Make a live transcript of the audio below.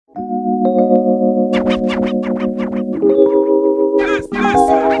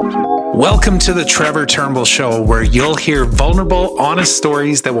Welcome to the Trevor Turnbull Show, where you'll hear vulnerable, honest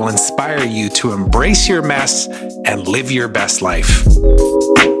stories that will inspire you to embrace your mess and live your best life.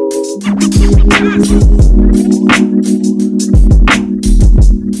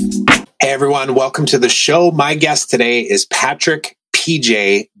 Hey everyone, welcome to the show. My guest today is Patrick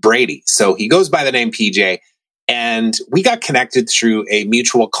PJ Brady. So he goes by the name PJ, and we got connected through a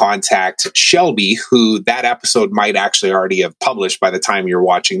mutual contact, Shelby, who that episode might actually already have published by the time you're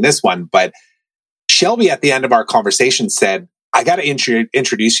watching this one. But Shelby, at the end of our conversation, said, I got to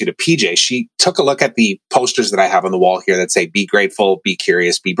introduce you to PJ. She took a look at the posters that I have on the wall here that say, be grateful, be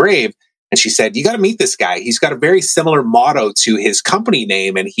curious, be brave. And she said, you got to meet this guy. He's got a very similar motto to his company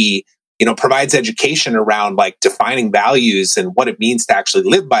name. And he, provides education around like defining values and what it means to actually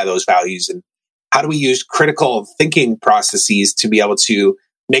live by those values. And how do we use critical thinking processes to be able to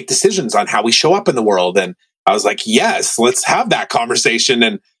make decisions on how we show up in the world? And I was like, yes, let's have that conversation.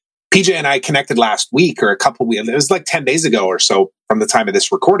 And PJ and I connected last week or it was like 10 days ago or so from the time of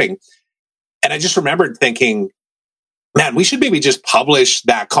this recording. And I just remembered thinking, man, we should maybe just publish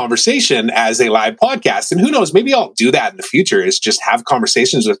that conversation as a live podcast. And who knows, maybe I'll do that in the future, is just have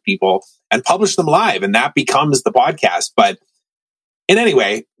conversations with people and publish them live. And that becomes the podcast. But in any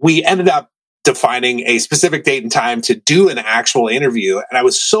way, we ended up defining a specific date and time to do an actual interview. And I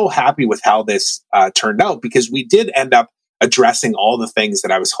was so happy with how this turned out, because we did end up addressing all the things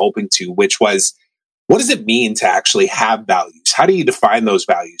that I was hoping to, which was, what does it mean to actually have values? How do you define those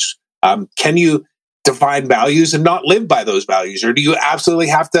values? Can you define values and not live by those values? Or do you absolutely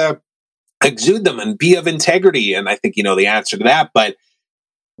have to exude them and be of integrity? And I think you know the answer to that. But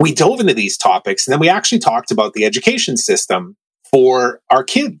we dove into these topics, and then we actually talked about the education system for our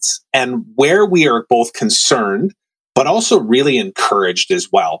kids and where we are both concerned, but also really encouraged as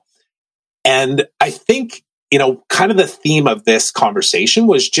well. And I think, kind of the theme of this conversation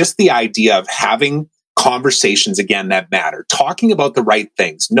was just the idea of having conversations again that matter, talking about the right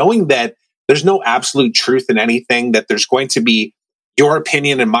things, knowing that there's no absolute truth in anything, that there's going to be your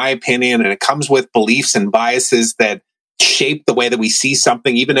opinion and my opinion, and it comes with beliefs and biases that shape the way that we see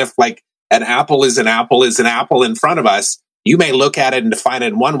something. Even if like an apple is an apple in front of us, you may look at it and define it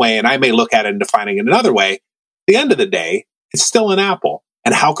in one way, and I may look at it and define it in another way. At the end of the day, it's still an apple.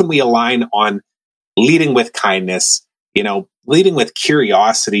 And how can we align on leading with kindness, leading with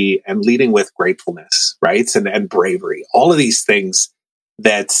curiosity, and leading with gratefulness, right? And bravery, all of these things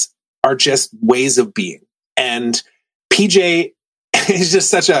that are just ways of being. And PJ is just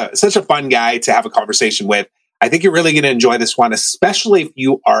such a fun guy to have a conversation with. I think you're really going to enjoy this one, especially if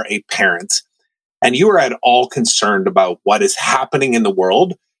you are a parent and you are at all concerned about what is happening in the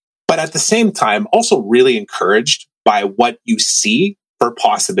world, but at the same time, also really encouraged by what you see for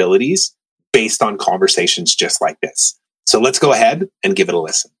possibilities based on conversations just like this. So let's go ahead and give it a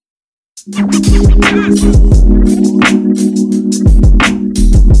listen.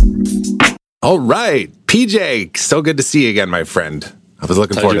 All right, PJ, so good to see you again, my friend. I was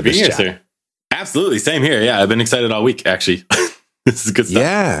looking forward to this chat. Sir. Absolutely, same here. Yeah, I've been excited all week, actually. This is good stuff.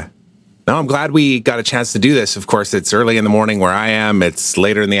 Yeah. No, I'm glad we got a chance to do this. Of course, it's early in the morning where I am. It's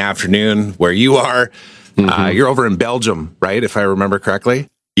later in the afternoon where you are. Mm-hmm. You're over in Belgium, right? If I remember correctly.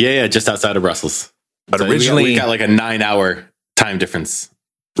 Yeah, just outside of Brussels. But so originally, we got like a 9-hour time difference.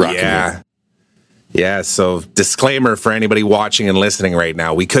 Yeah. So disclaimer for anybody watching and listening right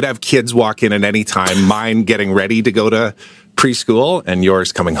now: we could have kids walk in at any time. Mine getting ready to go to preschool, and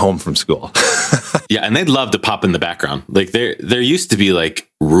yours coming home from school. Yeah, and they'd love to pop in the background. Like there used to be like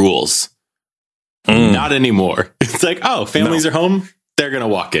rules. Not anymore. It's like, oh, families are home, they're gonna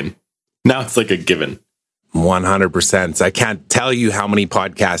walk in. Now it's like a given. 100%. I can't tell you how many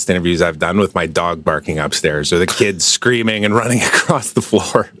podcast interviews I've done with my dog barking upstairs or the kids screaming and running across the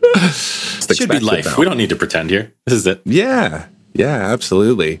floor. It should be life. Now. We don't need to pretend here. This is it. Yeah,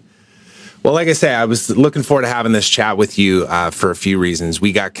 absolutely. Well, like I say, I was looking forward to having this chat with you for a few reasons.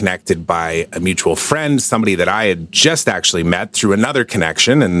 We got connected by a mutual friend, somebody that I had just actually met through another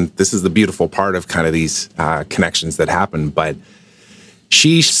connection. And this is the beautiful part of kind of these connections that happen. But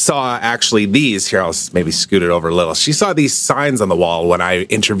she saw actually these, here, I'll maybe scoot it over a little. She saw these signs on the wall when I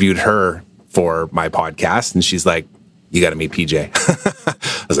interviewed her for my podcast. And she's like, you got to meet PJ.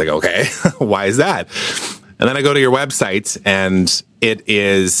 I was like, okay, why is that? And then I go to your website and it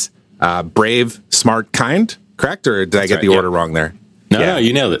is Brave, Smart, Kind, correct? Or did I get the order wrong there? No,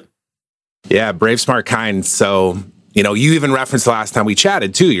 you nailed it. Yeah, Brave, Smart, Kind. So, you even referenced the last time we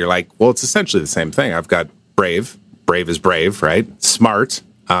chatted too. You're like, well, it's essentially the same thing. I've got brave is brave, right? Smart,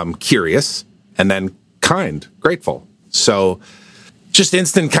 curious, and then kind, grateful. So just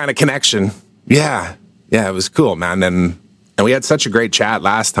instant kind of connection. Yeah, it was cool, man. And And we had such a great chat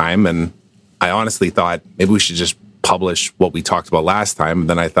last time, and I honestly thought maybe we should just publish what we talked about last time. And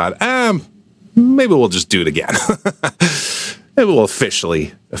then I thought, maybe we'll just do it again. Maybe we'll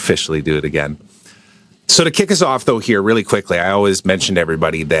officially do it again. So to kick us off, though, here really quickly, I always mention to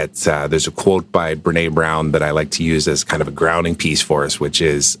everybody that there's a quote by Brene Brown that I like to use as kind of a grounding piece for us, which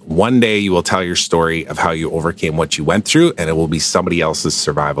is, one day you will tell your story of how you overcame what you went through, and it will be somebody else's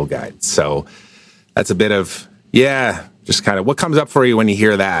survival guide. So that's a bit of, just kind of what comes up for you when you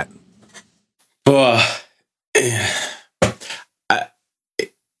hear that?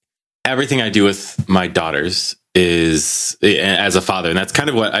 Everything I do with my daughters is as a father, and that's kind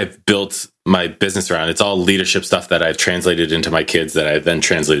of what I've built my business around. It's all leadership stuff that I've translated into my kids that I've then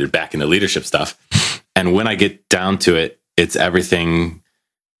translated back into leadership stuff. And when I get down to it, it's everything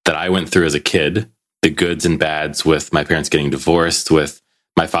that I went through as a kid, the goods and bads with my parents getting divorced, with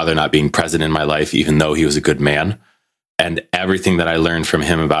my father not being present in my life, even though he was a good man, and everything that I learned from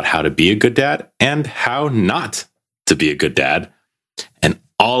him about how to be a good dad and how not to be a good dad. And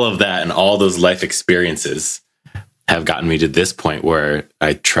all of that and all those life experiences have gotten me to this point where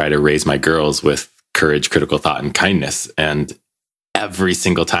I try to raise my girls with courage, critical thought, and kindness. And every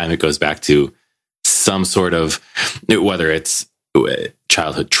single time it goes back to some sort of, whether it's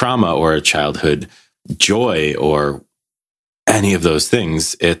childhood trauma or a childhood joy or any of those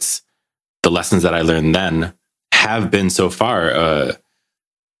things, it's the lessons that I learned then have been so far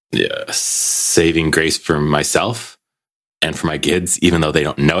saving grace for myself and for my kids, even though they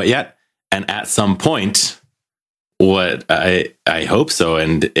don't know it yet. And at some point, what I hope so,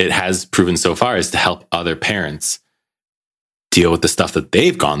 and it has proven so far, is to help other parents deal with the stuff that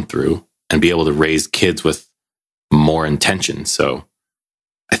they've gone through and be able to raise kids with more intention. So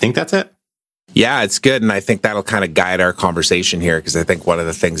I think that's it. Yeah, it's good. And I think that'll kind of guide our conversation here, because I think one of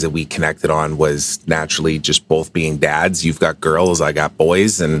the things that we connected on was naturally just both being dads. You've got girls, I got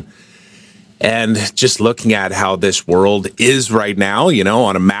boys, and just looking at how this world is right now,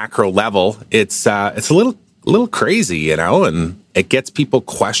 on a macro level, it's a little crazy, and it gets people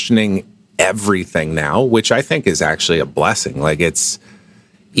questioning everything now, which I think is actually a blessing. Like, it's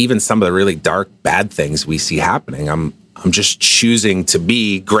even some of the really dark, bad things we see happening. I'm just choosing to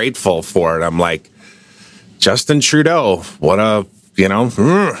be grateful for it. I'm like, Justin Trudeau, what a,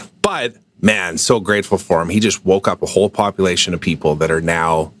 but man, so grateful for him. He just woke up a whole population of people that are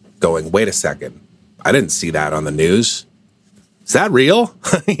now going, wait a second, I didn't see that on the news. Is that real?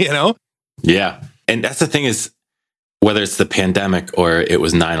 Yeah. And that's the thing, is whether it's the pandemic or it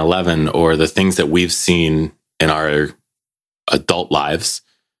was 9/11 or the things that we've seen in our adult lives,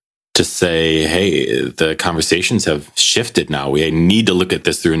 to say, hey, the conversations have shifted now. We need to look at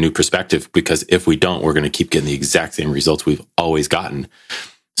this through a new perspective, because if we don't, we're going to keep getting the exact same results we've always gotten.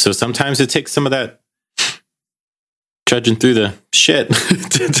 So sometimes it takes some of that judging through the shit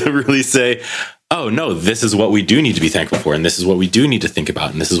to really say, oh no, this is what we do need to be thankful for, and this is what we do need to think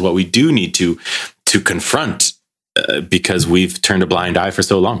about, and this is what we do need to confront, because we've turned a blind eye for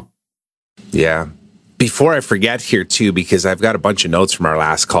so long. Yeah. Before I forget here too, because I've got a bunch of notes from our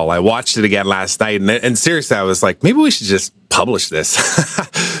last call. I watched it again last night, and seriously, I was like, maybe we should just publish this.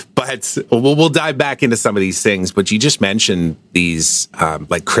 But we'll dive back into some of these things. But you just mentioned these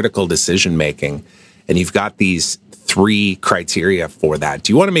like critical decision making, and you've got these 3 criteria for that.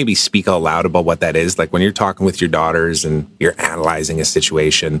 Do you want to maybe speak out loud about what that is? Like, when you're talking with your daughters and you're analyzing a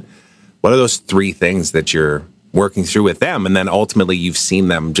situation, what are those 3 things that you're working through with them, and then ultimately you've seen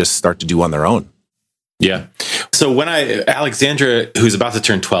them just start to do on their own? Yeah. So when Alexandra, who's about to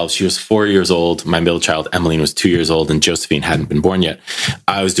turn 12, she was 4 years old. My middle child, Emmeline, was 2 years old, and Josephine hadn't been born yet.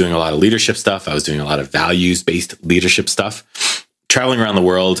 I was doing a lot of leadership stuff. I was doing a lot of values-based leadership stuff, traveling around the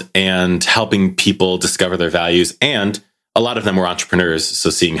world and helping people discover their values. And a lot of them were entrepreneurs.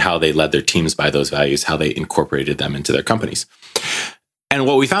 So seeing how they led their teams by those values, how they incorporated them into their companies. And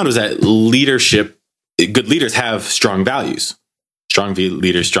what we found was that good leaders have strong values. Strong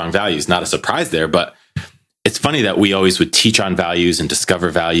leaders, strong values. Not a surprise there, but it's funny that we always would teach on values and discover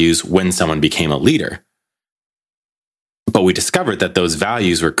values when someone became a leader. But we discovered that those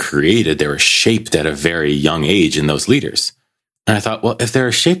values were created, they were shaped at a very young age in those leaders. And I thought, well, if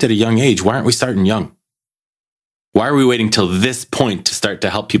they're shaped at a young age, why aren't we starting young? Why are we waiting till this point to start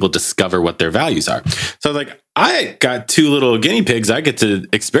to help people discover what their values are? So I was like, I got 2 little guinea pigs I get to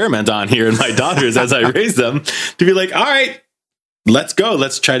experiment on here in my daughters as I raise them, to be like, all right, let's go.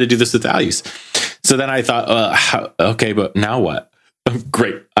 Let's try to do this with values. So then I thought, okay, but now what?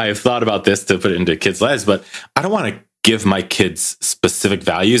 Great. I have thought about this to put it into kids' lives, but I don't want to give my kids specific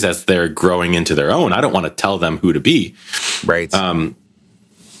values as they're growing into their own. I don't want to tell them who to be. Right.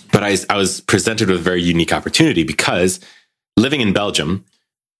 But I was presented with a very unique opportunity, because living in Belgium,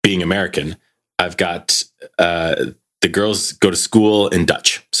 being American, I've got the girls go to school in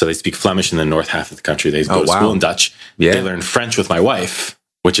Dutch. So they speak Flemish in the north half of the country. They go to school in Dutch. Yeah. They learn French with my wife,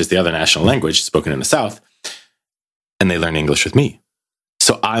 which is the other national language spoken in the South. And they learn English with me.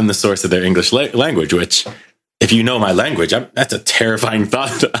 So I'm the source of their English language, which, if you know my language, that's a terrifying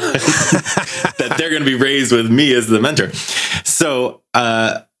thought that they're going to be raised with me as the mentor. So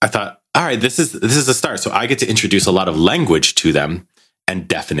I thought, all right, this is a start. So I get to introduce a lot of language to them and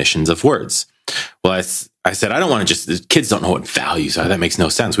definitions of words. Well, I said, I don't want to just, kids don't know what values are. That makes no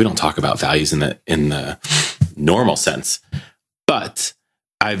sense. We don't talk about values in the normal sense. But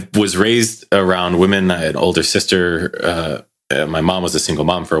I was raised around women. I had an older sister. My mom was a single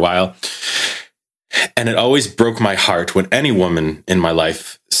mom for a while. And it always broke my heart when any woman in my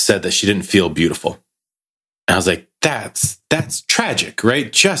life said that she didn't feel beautiful. And I was like, that's tragic,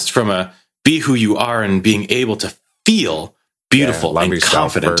 right? Just from a be who you are and being able to feel beautiful and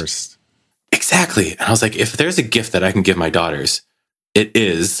confident. First. Exactly. And I was like, if there's a gift that I can give my daughters, it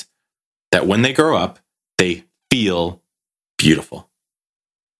is that when they grow up, they feel beautiful.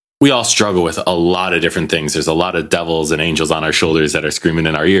 We all struggle with a lot of different things. There's a lot of devils and angels on our shoulders that are screaming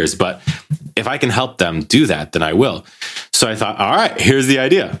in our ears. But if I can help them do that, then I will. So I thought, all right, here's the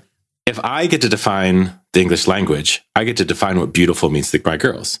idea. If I get to define the English language, I get to define what beautiful means to my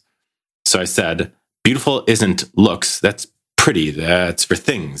girls. So I said, beautiful isn't looks. That's pretty. That's for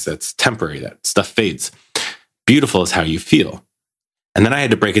things. That's temporary. That stuff fades. Beautiful is how you feel. And then I had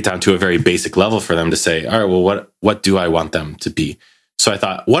to break it down to a very basic level for them to say, all right, well, what do I want them to be? So I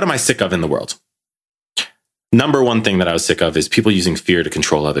thought, what am I sick of in the world? Number one thing that I was sick of is people using fear to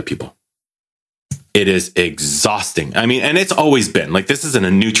control other people. It is exhausting. I mean, and it's always been like, this isn't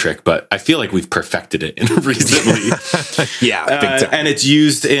a new trick, but I feel like we've perfected it recently. Yeah. Big time. And it's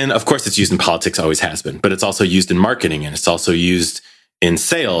used of course, it's used in politics, always has been, but it's also used in marketing, and it's also used in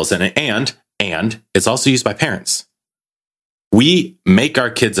sales, and it's also used by parents. We make our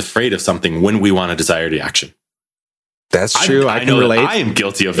kids afraid of something when we want a desired reaction. That's true. I can relate. I am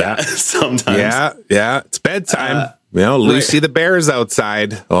guilty of that sometimes. Yeah. It's bedtime. Lucy the bear's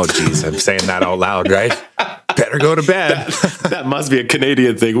outside. Oh, geez. I'm saying that out loud, right? Better go to bed. That must be a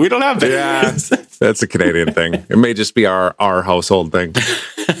Canadian thing. We don't have bears. Yeah, that's a Canadian thing. It may just be our household thing.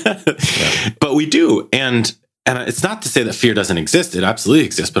 But we do. And it's not to say that fear doesn't exist. It absolutely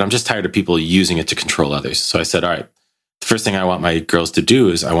exists. But I'm just tired of people using it to control others. So I said, all right, the first thing I want my girls to do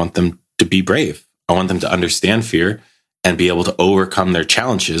is I want them to be brave. I want them to understand fear and be able to overcome their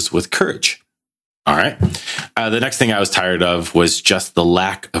challenges with courage. All right. The next thing I was tired of was just the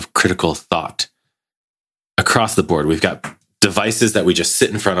lack of critical thought. Across the board, we've got devices that we just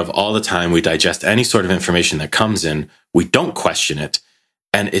sit in front of all the time. We digest any sort of information that comes in. We don't question it.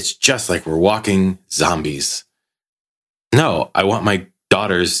 And it's just like we're walking zombies. No, I want my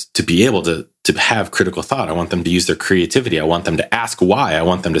daughters to be able to have critical thought. I want them to use their creativity. I want them to ask why. I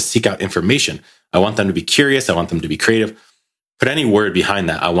want them to seek out information. I want them to be curious. I want them to be creative. Put any word behind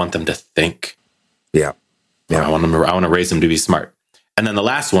that. I want them to think. Yeah. I want to raise them to be smart. And then the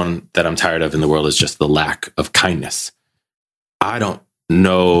last one that I'm tired of in the world is just the lack of kindness. I don't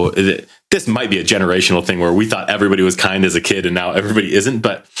know. This might be a generational thing where we thought everybody was kind as a kid and now everybody isn't.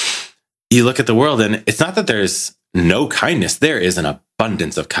 But you look at the world and it's not that there's no kindness. There is an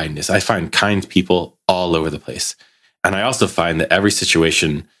abundance of kindness. I find kind people all over the place. And I also find that every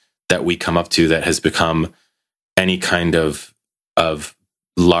situation that we come up to that has become any kind of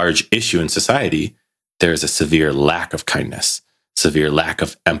large issue in society, there is a severe lack of kindness, severe lack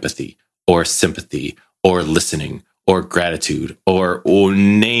of empathy or sympathy or listening or gratitude or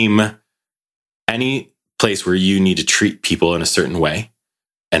name any place where you need to treat people in a certain way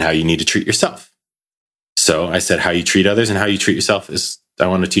and how you need to treat yourself. So I said, how you treat others and how you treat yourself is, I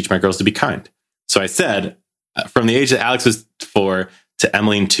want to teach my girls to be kind. So I said, from the age that Alex was 4 to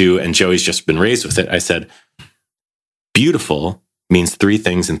Emmeline 2, and Joey's just been raised with it, I said, beautiful means 3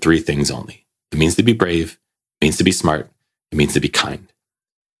 things and 3 things only. It means to be brave, it means to be smart, it means to be kind.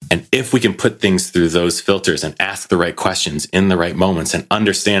 And if we can put things through those filters and ask the right questions in the right moments and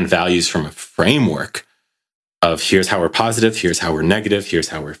understand values from a framework of here's how we're positive, here's how we're negative, here's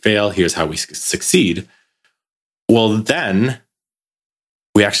how we fail, here's how we succeed, well, then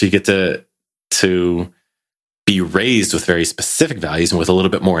we actually get to be raised with very specific values and with a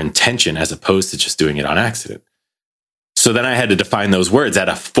little bit more intention as opposed to just doing it on accident. So then I had to define those words at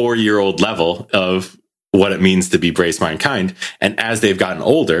a 4-year-old level of what it means to be brave, smart, and kind. And as they've gotten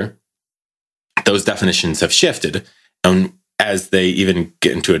older, those definitions have shifted. And as they even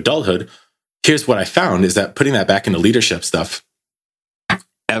get into adulthood, here's what I found is that putting that back into leadership stuff,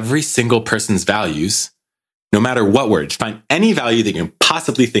 every single person's values no matter what word. Find any value that you can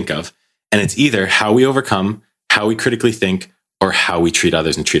possibly think of. And it's either how we overcome, how we critically think, or how we treat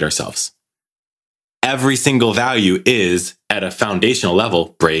others and treat ourselves. Every single value is, at a foundational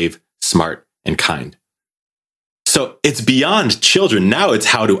level, brave, smart, and kind. So it's beyond children. Now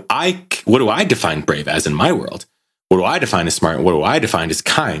it's what do I define brave as in my world? What do I define as smart? What do I define as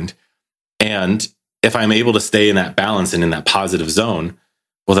kind? And if I'm able to stay in that balance and in that positive zone,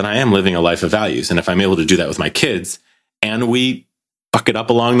 well, then I am living a life of values. And if I'm able to do that with my kids, and we fuck it up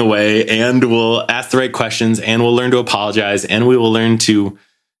along the way, and we'll ask the right questions, and we'll learn to apologize, and we will learn to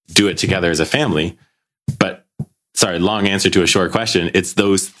do it together as a family. But sorry, long answer to a short question. It's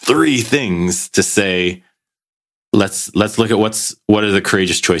those three things to say, let's look at what are the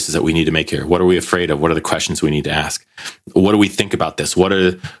courageous choices that we need to make here? What are we afraid of? What are the questions we need to ask? What do we think about this?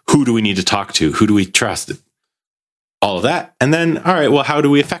 Who do we need to talk to? Who do we trust? All of that. And then, all right, well, how do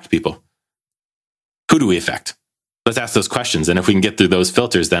we affect people? Who do we affect? Let's ask those questions. And if we can get through those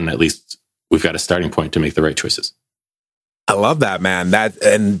filters, then at least we've got a starting point to make the right choices. I love that, man.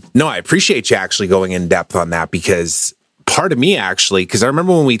 I appreciate you actually going in depth on that, because part of me actually, because I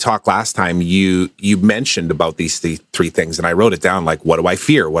remember when we talked last time, you mentioned about these three things, and I wrote it down, like, what do I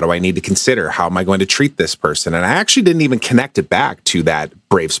fear? What do I need to consider? How am I going to treat this person? And I actually didn't even connect it back to that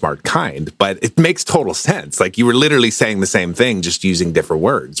brave, smart, kind, but it makes total sense. Like, you were literally saying the same thing, just using different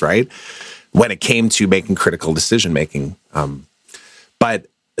words, right? When it came to making critical decision making. But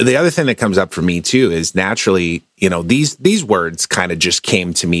the other thing that comes up for me too is naturally, these words kind of just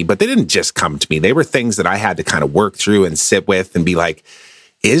came to me, but they didn't just come to me. They were things that I had to kind of work through and sit with and be like,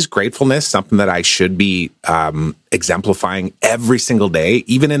 is gratefulness something that I should be exemplifying every single day,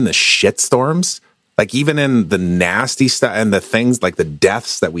 even in the shit storms, like even in the nasty stuff and the things like the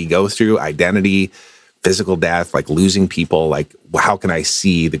deaths that we go through, identity, physical death, like losing people, like how can I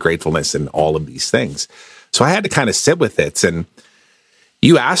see the gratefulness in all of these things? So I had to kind of sit with it. And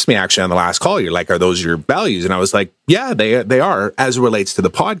you asked me actually on the last call, you're like, are those your values? And I was like, yeah, they are as it relates to the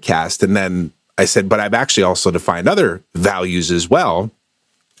podcast. And then I said, but I've actually also defined other values as well.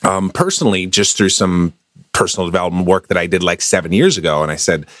 Personally, just through some personal development work that I did like 7 years ago. And I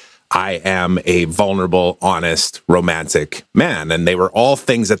said, I am a vulnerable, honest, romantic man. And they were all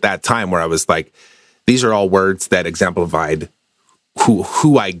things at that time where I was like, these are all words that exemplified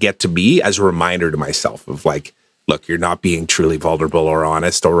who I get to be as a reminder to myself of like, look, you're not being truly vulnerable or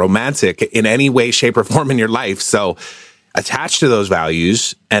honest or romantic in any way, shape, or form in your life. So attach to those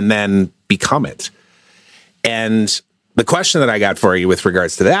values and then become it. And the question that I got for you with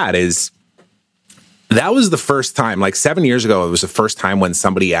regards to that is, that was the first time, like 7 years ago, it was the first time when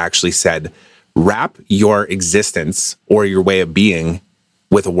somebody actually said, wrap your existence or your way of being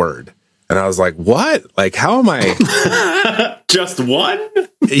with a word. And I was like, what? Like, how am I? Just one?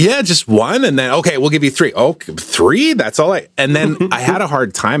 Yeah, just one. And then, okay, we'll give you three. Oh, three? That's all and then I had a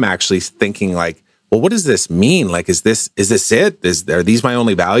hard time actually thinking like, well, what does this mean? Like, is this it? Are these my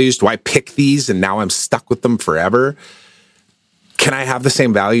only values? Do I pick these and now I'm stuck with them forever? Can I have the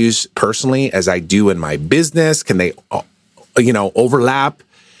same values personally as I do in my business? Can they, overlap?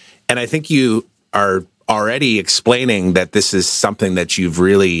 And I think you are already explaining that this is something that you've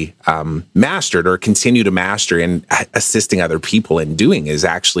really mastered or continue to master in assisting other people in doing, is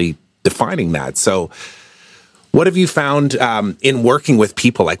actually defining that. So what have you found in working with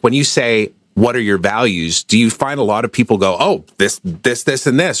people? Like when you say, what are your values? Do you find a lot of people go, oh, this,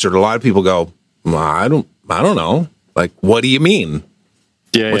 and this? Or a lot of people go, well, I don't know. Like, what do you mean?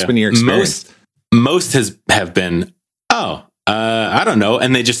 Yeah. What's been your experience? Most have been, I don't know.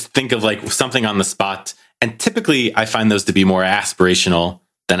 And they just think of like something on the spot. And typically I find those to be more aspirational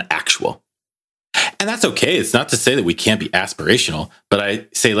than actual. And that's okay. It's not to say that we can't be aspirational, but I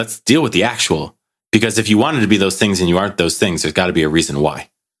say, let's deal with the actual, because if you wanted to be those things and you aren't those things, there's got to be a reason why.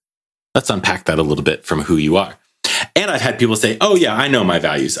 Let's unpack that a little bit from who you are. And I've had people say, oh yeah, I know my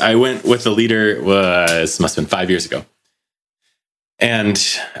values. I went with a leader, this must have been 5 years ago. And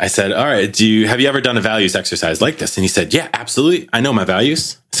I said, all right, have you ever done a values exercise like this? And he said, yeah, absolutely. I know my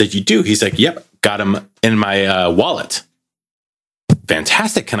values. I said, you do? He's like, yep, got them in my wallet.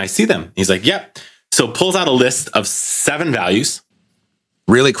 Fantastic. Can I see them? He's like, yep. So pulls out a list of 7 values.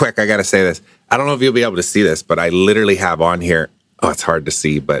 Really quick, I got to say this. I don't know if you'll be able to see this, but I literally have on here, it's hard to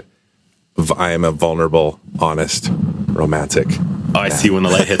see, but I am a vulnerable, honest, romantic. Oh, I see when the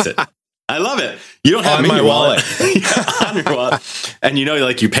light hits it. I love it. You don't have on my wallet. On your wallet. And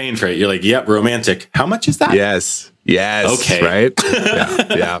you're paying for it. You're like, yep, romantic. How much is that? Yes. Okay. Right?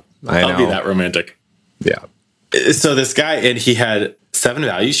 Yeah. I know. I'll be that romantic. Yeah. So this guy, and he had 7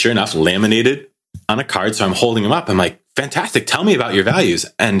 values, sure enough, laminated on a card. So I'm holding them up. I'm like, fantastic. Tell me about your values.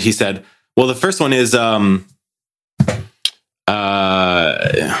 And he said, well, the first one is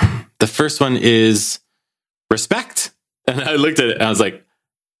The first one is respect. And I looked at it and I was like,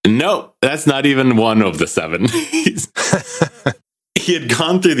 no, that's not even one of the 7. He had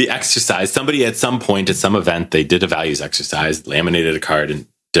gone through the exercise. Somebody at some point at some event, they did a values exercise, laminated a card and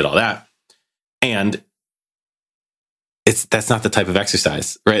did all that. And that's not the type of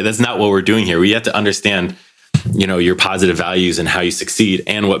exercise, right? That's not what we're doing here. We have to understand, your positive values and how you succeed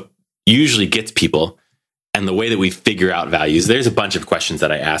and what usually gets people and the way that we figure out values. There's a bunch of questions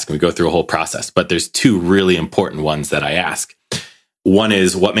that I ask and we go through a whole process, but there's 2 really important ones that I ask. One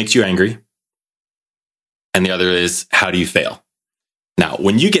is what makes you angry? And the other is how do you fail? Now,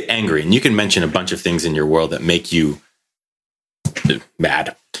 when you get angry, and you can mention a bunch of things in your world that make you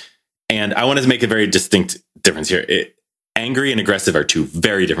mad. And I wanted to make a very distinct difference here. Angry and aggressive are 2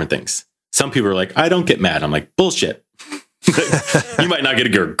 very different things. Some people are like, I don't get mad. I'm like, bullshit. You might not get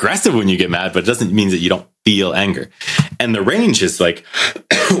aggressive when you get mad, but it doesn't mean that you don't feel anger. And the range is like,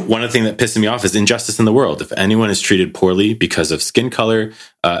 one of the things that pisses me off is injustice in the world. If anyone is treated poorly because of skin color,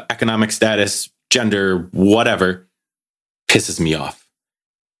 economic status, gender, whatever, pisses me off.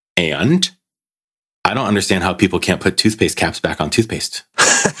 And I don't understand how people can't put toothpaste caps back on toothpaste.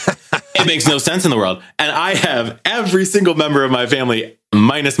 It makes no sense in the world. And I have every single member of my family,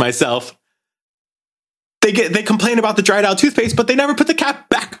 minus myself, they complain about the dried out toothpaste, but they never put the cap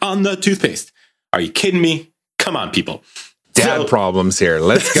back on the toothpaste. Are you kidding me? Come on, people. Dad problems here.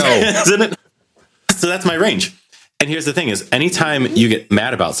 Let's go. Isn't it? So that's my range. And here's the thing is, anytime you get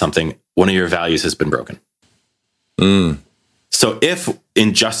mad about something, one of your values has been broken. So if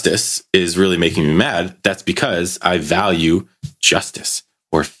injustice is really making me mad, that's because I value justice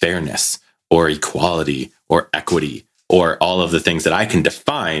or fairness or equality or equity or all of the things that I can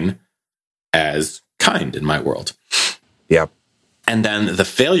define as kind in my world. Yep. And then the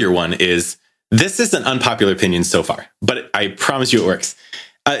failure one is, this is an unpopular opinion so far, but I promise you it works.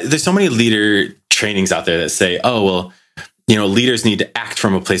 There's so many leader trainings out there that say, oh, well, leaders need to act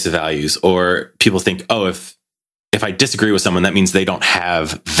from a place of values. Or people think, oh, if I disagree with someone, that means they don't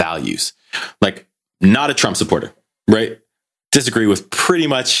have values. Like, not a Trump supporter, right? Disagree with pretty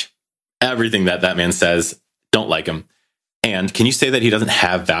much everything that man says. Don't like him. And can you say that he doesn't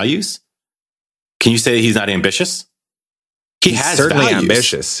have values? Can you say that he's not ambitious? He's has certainly values.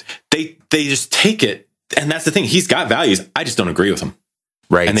 Ambitious. They just take it. And that's the thing. He's got values. I just don't agree with him.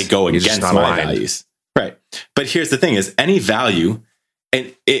 Right. And they go against my values. Right. But here's the thing is, any value,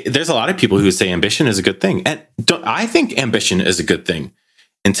 and there's a lot of people who say ambition is a good thing. And I think ambition is a good thing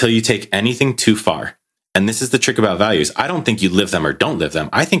until you take anything too far. And this is the trick about values. I don't think you live them or don't live them.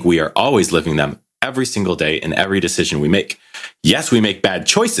 I think we are always living them every single day in every decision we make. Yes, we make bad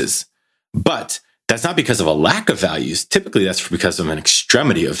choices, but that's not because of a lack of values. Typically, that's because of an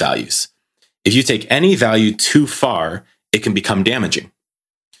extremity of values. If you take any value too far, it can become damaging.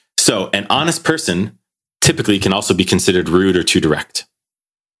 So an honest person typically can also be considered rude or too direct.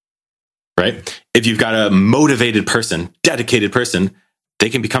 Right? If you've got a motivated person, dedicated person, they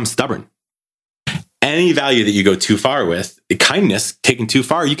can become stubborn. Any value that you go too far with, kindness taken too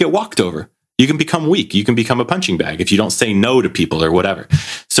far, you get walked over. You can become weak. You can become a punching bag if you don't say no to people or whatever.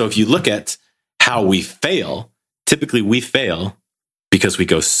 So if you look at how we fail, typically we fail because we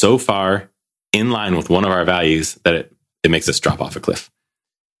go so far in line with one of our values that it makes us drop off a cliff.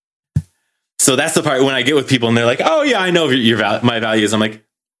 So that's the part when I get with people and they're like, oh yeah, I know my values. I'm like,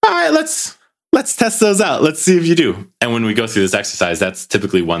 all right, let's test those out. Let's see if you do. And when we go through this exercise, that's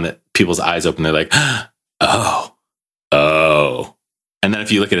typically one that people's eyes open. They're like, oh. And then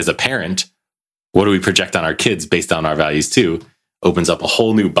if you look at it as a parent, what do we project on our kids based on our values too? Opens up a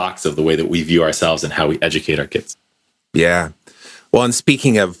whole new box of the way that we view ourselves and how we educate our kids. Yeah. Well, and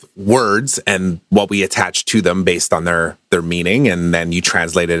speaking of words and what we attach to them based on their meaning, and then you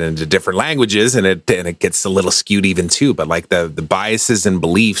translate it into different languages, and it gets a little skewed even too. But like the biases and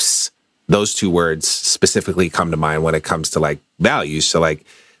beliefs, those 2 words specifically come to mind when it comes to like values. So like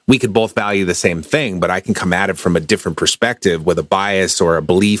we could both value the same thing, but I can come at it from a different perspective with a bias or a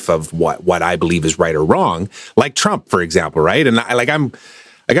belief of what I believe is right or wrong. Like Trump, for example, right? And I'm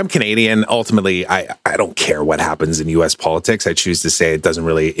Canadian. Ultimately, I don't care what happens in U.S. politics. I choose to say it doesn't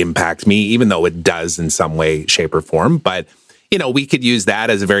really impact me, even though it does in some way, shape, or form. But, we could use that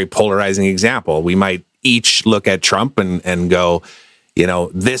as a very polarizing example. We might each look at Trump and go,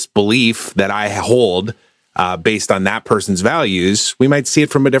 this belief that I hold based on that person's values, we might see it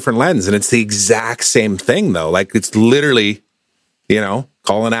from a different lens. And it's the exact same thing, though. Like, it's literally,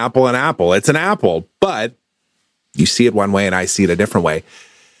 call an apple an apple. It's an apple, but you see it one way and I see it a different way.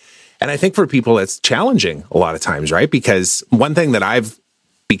 And I think for people, it's challenging a lot of times, right? Because one thing that I've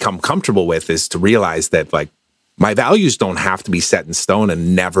become comfortable with is to realize that like my values don't have to be set in stone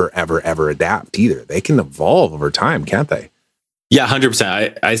and never, ever, ever adapt either. They can evolve over time, can't they? Yeah,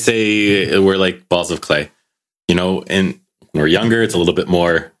 100%. I say we're like balls of clay, and when we're younger, it's a little bit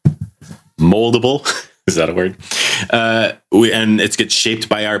more moldable. Is that a word? And it gets shaped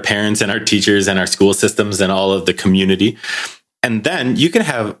by our parents and our teachers and our school systems and all of the community. And then you can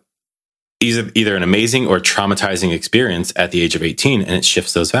have either an amazing or traumatizing experience at the age of 18, and it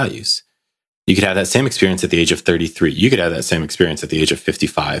shifts those values. You could have that same experience at the age of 33. You could have that same experience at the age of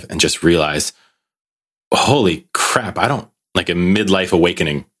 55 and just realize, holy crap, I don't, like a midlife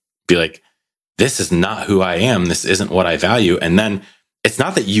awakening, be like, this is not who I am. This isn't what I value. And then it's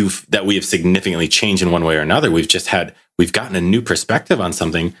not that we have significantly changed in one way or another. We've gotten a new perspective on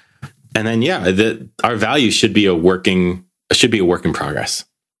something. And then, our values should be a work in progress,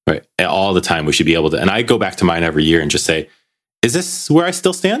 right? All the time. We should be able to, and I go back to mine every year and just say, is this where I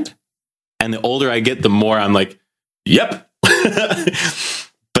still stand? And the older I get, the more I'm like, yep.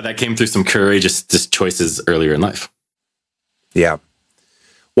 But that came through some courageous choices earlier in life. Yeah.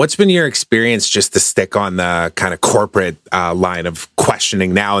 What's been your experience, just to stick on the kind of corporate line of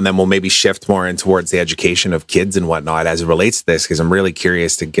questioning now, and then we'll maybe shift more in towards the education of kids and whatnot as it relates to this, because I'm really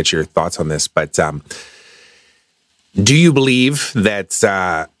curious to get your thoughts on this. But do you believe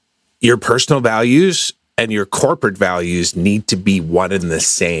that your personal values and your corporate values need to be one and the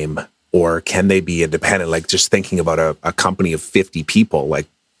same, or can they be independent? Like, just thinking about a company of 50 people, like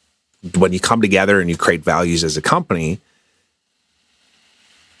when you come together and you create values as a company,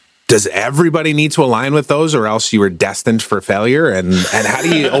 does everybody need to align with those, or else you are destined for failure? And how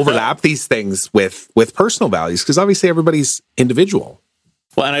do you overlap these things with personal values? Because obviously everybody's individual.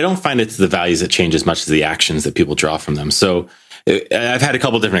 Well, and I don't find it's the values that change as much as the actions that people draw from them. So I've had a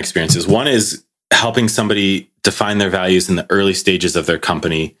couple different experiences. One is helping somebody define their values in the early stages of their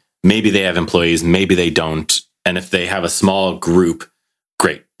company. Maybe they have employees, maybe they don't. And if they have a small group,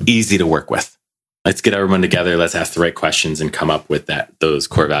 great, easy to work with. Let's get everyone together. Let's ask the right questions and come up with those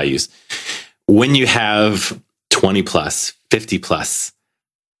core values. When you have 20 plus, 50 plus,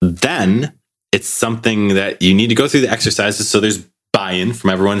 then it's something that you need to go through the exercises so there's buy-in from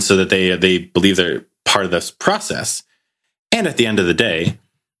everyone so that they believe they're part of this process. And at the end of the day,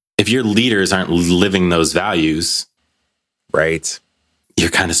 if your leaders aren't living those values, right, you're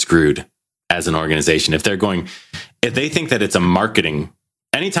kind of screwed as an organization. If they think that it's a marketing,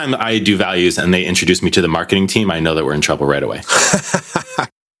 anytime I do values and they introduce me to the marketing team, I know that we're in trouble right away.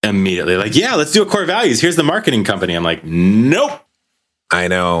 Immediately, like, yeah, let's do a core values. Here's the marketing company. I'm like, nope. I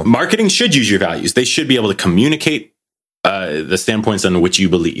know. Marketing should use your values. They should be able to communicate the standpoints on which you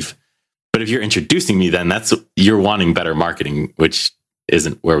believe. But if you're introducing me, then you're wanting better marketing, which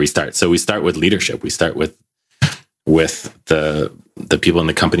isn't where we start. So we start with leadership. We start with the people in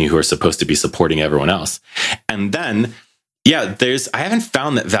the company who are supposed to be supporting everyone else. And then, I haven't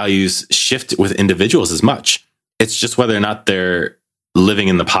found that values shift with individuals as much. It's just whether or not they're living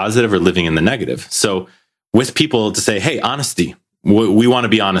in the positive or living in the negative. So with people to say, hey, honesty, we want to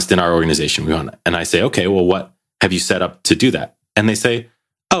be honest in our organization. And I say, okay, well, what have you set up to do that? And they say,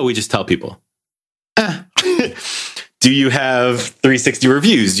 oh, we just tell people. Do you have 360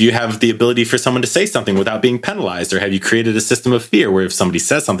 reviews? Do you have the ability for someone to say something without being penalized? Or have you created a system of fear where if somebody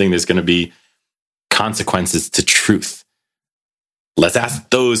says something, there's going to be consequences to truth? Let's ask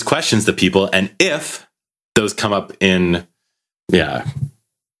those questions to people. And if those come up in,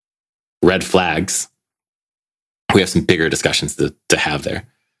 red flags, we have some bigger discussions to have there.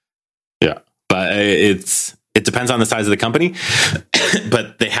 Yeah. But it depends on the size of the company,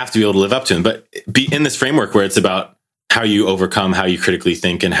 but they have to be able to live up to them. But be in this framework where it's about how you overcome, how you critically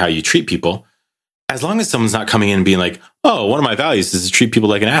think, and how you treat people. As long as someone's not coming in and being like, oh, one of my values is to treat people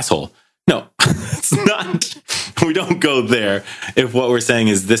like an asshole. No, it's not. We don't go there. If what we're saying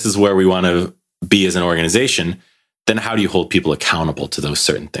is this is where we want to be as an organization, then how do you hold people accountable to those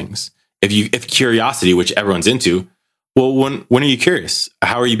certain things? If curiosity, which everyone's into, well, when are you curious?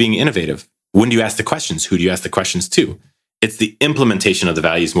 How are you being innovative? When do you ask the questions? Who do you ask the questions to? It's the implementation of the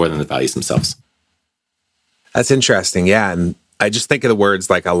values more than the values themselves. That's interesting. Yeah. And I just think of the words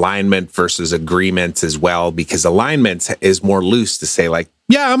like alignment versus agreement as well, because alignment is more loose to say like,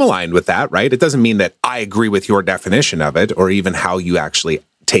 yeah, I'm aligned with that, right? It doesn't mean that I agree with your definition of it or even how you actually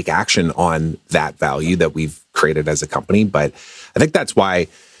take action on that value that we've created as a company. But I think that's why,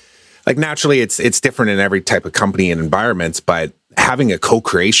 like, naturally it's different in every type of company and environments, but having a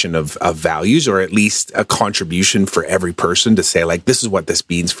co-creation of values, or at least a contribution for every person to say like, this is what this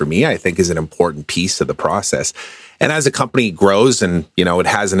means for me, I think is an important piece of the process. And as a company grows and, it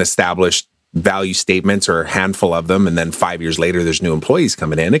has an established value statements or a handful of them, and then 5 years later, there's new employees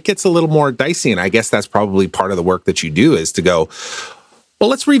coming in, it gets a little more dicey. And I guess that's probably part of the work that you do, is to go, well,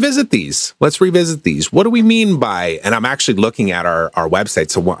 let's revisit these. What do we mean by, and I'm actually looking at our website.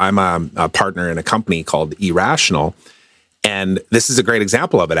 So I'm a partner in a company called Irrational. And this is a great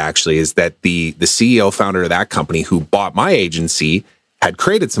example of it, actually, is that the CEO founder of that company who bought my agency had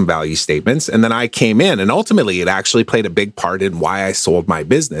created some value statements. And then I came in, and ultimately it actually played a big part in why I sold my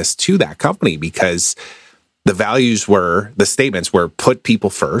business to that company, because the statements were put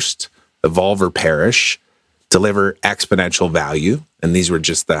people first, evolve or perish, deliver exponential value. And these were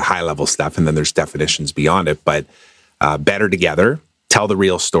just the high level stuff. And then there's definitions beyond it, but better together, tell the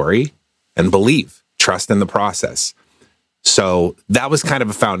real story, and believe, trust in the process. So that was kind of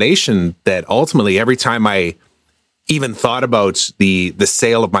a foundation that ultimately every time I even thought about the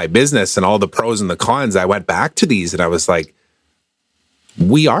sale of my business and all the pros and the cons, I went back to these and I was like,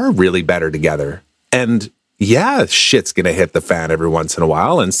 we are really better together. And yeah, shit's going to hit the fan every once in a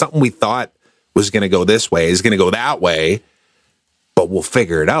while. And something we thought was going to go this way is going to go that way, but we'll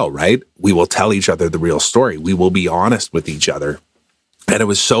figure it out, right? We will tell each other the real story. We will be honest with each other. And it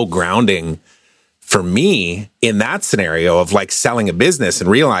was so grounding for me in that scenario of like selling a business and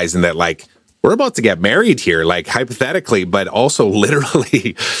realizing that like, we're about to get married here, like hypothetically, but also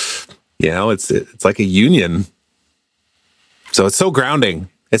literally, it's like a union. So it's so grounding.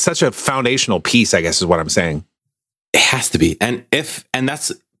 It's such a foundational piece, I guess is what I'm saying. It has to be. And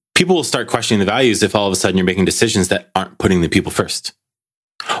that's, people will start questioning the values if all of a sudden you're making decisions that aren't putting the people first.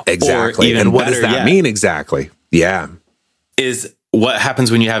 Exactly. And what does that mean exactly? Yeah. Is what happens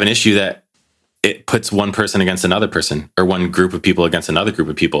when you have an issue that it puts one person against another person, or one group of people against another group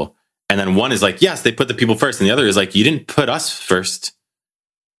of people. And then one is like, yes, they put the people first. And the other is like, you didn't put us first,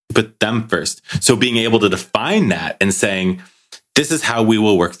 you put them first. So being able to define that and saying, this is how we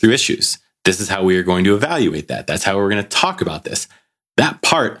will work through issues. This is how we are going to evaluate that. That's how we're going to talk about this. That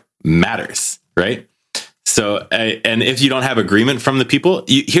part matters, right? So, and if you don't have agreement from the people,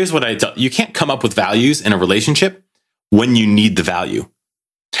 here's what I tell you: can't come up with values in a relationship when you need the value.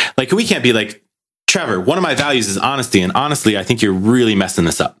 Like, we can't be like, Trevor, one of my values is honesty. And honestly, I think you're really messing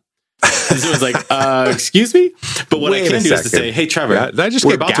this up. So it's like, excuse me? But what I can do is to say, hey, Trevor, did I just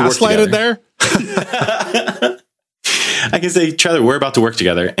get gaslighted there? I can say, Trevor, we're about to work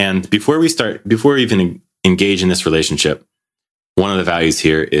together. And before we even engage in this relationship, one of the values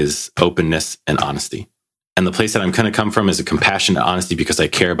here is openness and honesty. And the place that I'm going to come from is a compassionate honesty, because I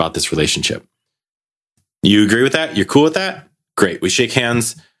care about this relationship. You agree with that? You're cool with that? Great. We shake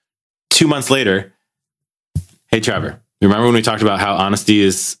hands. 2 months later, hey, Trevor, remember when we talked about how honesty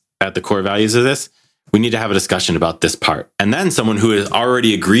is at the core values of this? We need to have a discussion about this part. And then someone who has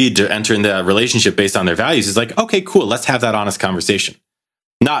already agreed to enter into a relationship based on their values is like, okay, cool. Let's have that honest conversation.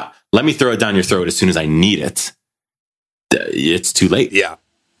 Not, let me throw it down your throat as soon as I need it. It's too late. Yeah.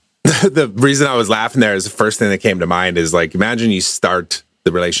 The reason I was laughing there is the first thing that came to mind is like, imagine you start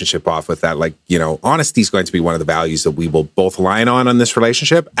the relationship off with that, like, honesty is going to be one of the values that we will both align on this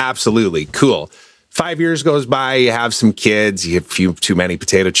relationship. Absolutely. Cool. 5 years goes by, you have some kids, you have a few too many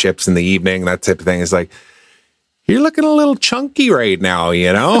potato chips in the evening, that type of thing. It's like, you're looking a little chunky right now,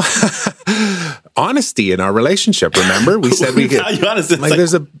 Honesty in our relationship, remember? We said we get, like,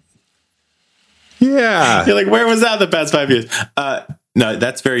 there's a, yeah. You're like, where was that the past 5 years? No,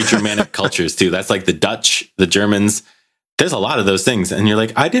 that's very Germanic cultures too. That's like the Dutch, the Germans. There's a lot of those things. And you're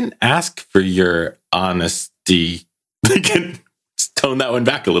like, I didn't ask for your honesty. Tone that one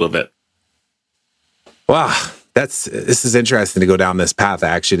back a little bit. Wow, this is interesting to go down this path. I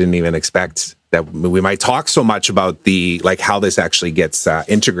actually didn't even expect that we might talk so much about how this actually gets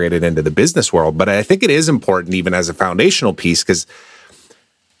integrated into the business world. But I think it is important even as a foundational piece, because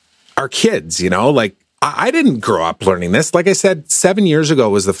our kids, I didn't grow up learning this. Like I said, 7 years ago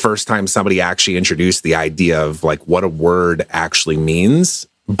was the first time somebody actually introduced the idea of like what a word actually means,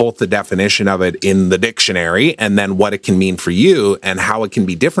 both the definition of it in the dictionary and then what it can mean for you and how it can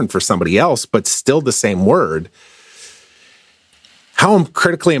be different for somebody else, but still the same word. How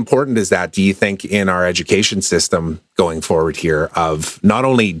critically important is that, do you think, in our education system going forward here, of not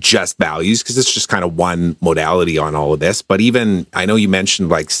only just values, because it's just kind of one modality on all of this, but even, I know you mentioned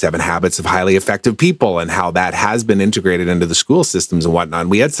like 7 Habits of Highly Effective People and how that has been integrated into the school systems and whatnot.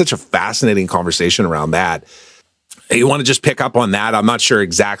 And we had such a fascinating conversation around that. You want to just pick up on that? I'm not sure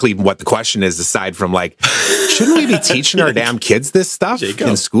exactly what the question is, aside from like, shouldn't we be teaching our damn kids this stuff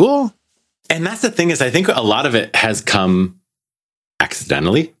in school? And that's the thing, is I think a lot of it has come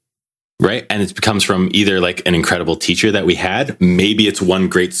accidentally, right? And it comes from either like an incredible teacher that we had. Maybe it's one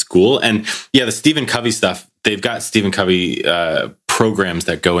great school. And yeah, the Stephen Covey stuff, they've got Stephen Covey programs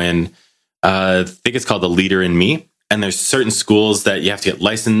that go in I think it's called The Leader in Me. And there's certain schools that you have to get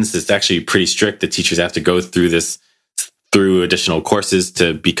licensed. It's actually pretty strict. The teachers have to go through additional courses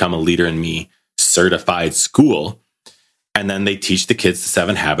to become a Leader in Me certified school. And then they teach the kids the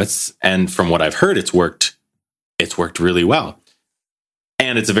 7 habits. And from what I've heard, it's worked really well.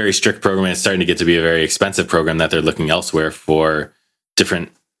 And it's a very strict program. And it's starting to get to be a very expensive program that they're looking elsewhere for different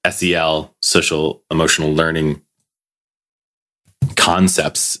SEL, social emotional learning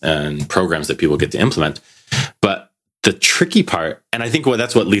concepts and programs that people get to implement. But the tricky part, and I think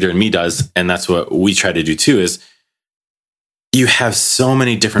that's what Leader in Me does, and that's what we try to do too, is you have so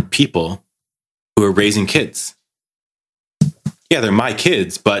many different people who are raising kids. Yeah, they're my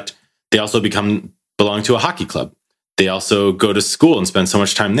kids, but they also belong to a hockey club. They also go to school and spend so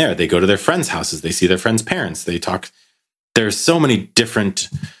much time there. They go to their friends' houses. They see their friends' parents. They talk. There's so many different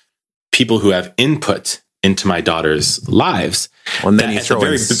people who have input into my daughter's lives. Well, and then you throw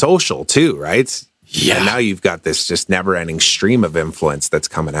in social too, right? Yeah. And now you've got this just never-ending stream of influence that's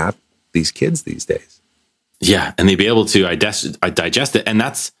coming at these kids these days. Yeah, and they'd be able to digest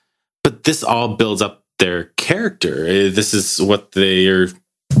it, but this all builds up their character. This is what they're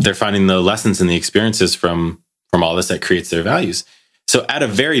finding the lessons and the experiences from all this that creates their values. So at a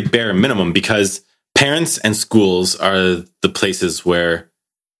very bare minimum, because parents and schools are the places where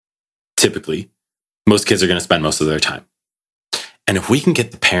typically most kids are going to spend most of their time. And if we can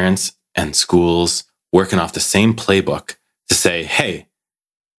get the parents and schools working off the same playbook to say, hey,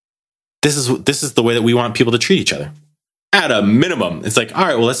 this is the way that we want people to treat each other. At a minimum, it's like, all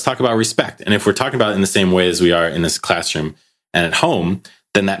right, well, let's talk about respect. And if we're talking about it in the same way as we are in this classroom and at home,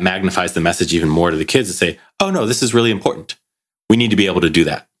 then that magnifies the message even more to the kids to say, oh no, this is really important. We need to be able to do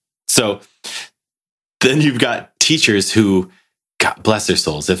that. So then you've got teachers who, God bless their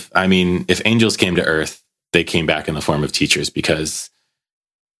souls. If angels came to earth, they came back in the form of teachers, because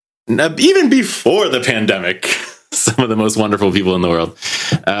even before the pandemic, some of the most wonderful people in the world.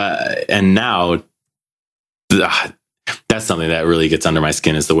 And now that's something that really gets under my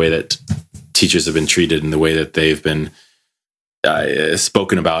skin, is the way that teachers have been treated and the way that they've been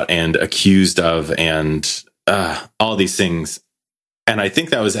spoken about and accused of, and all these things. And I think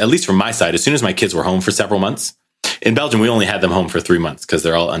that was, at least from my side, as soon as my kids were home for several months. In Belgium, we only had them home for 3 months because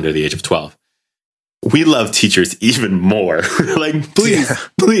they're all under the age of 12. We love teachers even more. Like,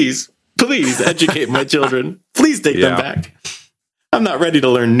 please educate my children. Please take them back. I'm not ready to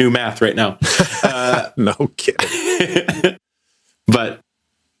learn new math right now. No kidding. But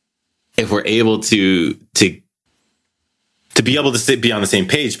if we're able to be able to be on the same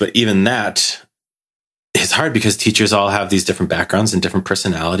page, but even that is hard because teachers all have these different backgrounds and different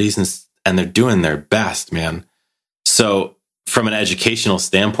personalities, and they're doing their best, man. So from an educational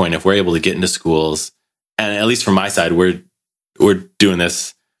standpoint, if we're able to get into schools, and at least from my side, we're doing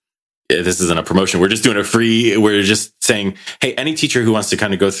this. This isn't a promotion. We're just doing it free. We're just saying, hey, any teacher who wants to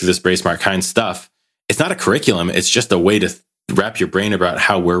kind of go through this Brace Smart kind stuff, it's not a curriculum. It's just a way to wrap your brain about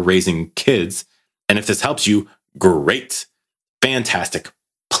how we're raising kids. And if this helps you, great, fantastic.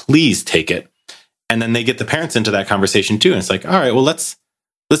 Please take it. And then they get the parents into that conversation too. And it's like, all right, well, let's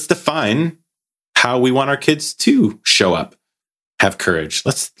define how we want our kids to show up, have courage.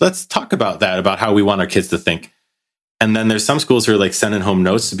 Let's talk about that, about how we want our kids to think. And then there's some schools who are like sending home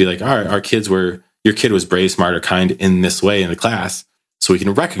notes to be like, all right, your kid was brave, smart, or kind in this way in the class. So we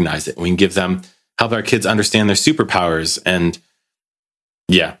can recognize it. We can help our kids understand their superpowers. And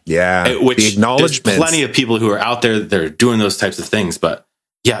which the acknowledgements. There's plenty of people who are out there that are doing those types of things. But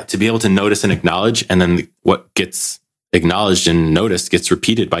yeah, to be able to notice and acknowledge, and then what gets acknowledged and noticed gets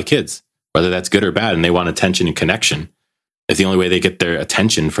repeated by kids, whether that's good or bad, and they want attention and connection. If the only way they get their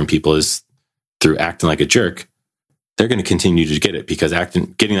attention from people is through acting like a jerk, they're going to continue to get it, because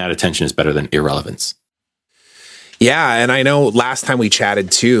getting that attention is better than irrelevance. Yeah, and I know last time we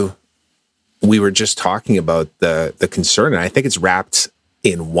chatted too, we were just talking about the concern, and I think it's wrapped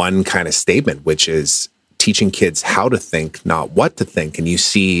in one kind of statement, which is teaching kids how to think, not what to think. And you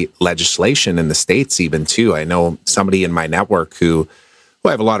see legislation in the States even too. I know somebody in my network who I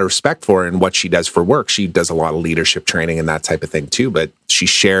have a lot of respect for and what she does for work. She does a lot of leadership training and that type of thing too. But she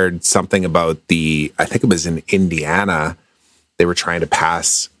shared something about I think it was in Indiana, they were trying to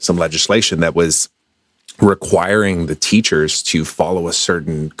pass some legislation that was requiring the teachers to follow a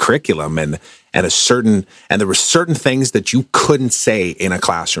certain curriculum and there were certain things that you couldn't say in a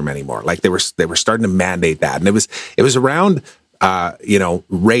classroom anymore. Like they were starting to mandate that. And it was around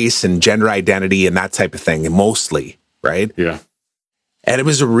race and gender identity and that type of thing, mostly, right? Yeah. And it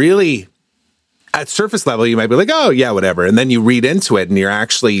was a really at surface level, you might be like, oh yeah, whatever. And then you read into it and you're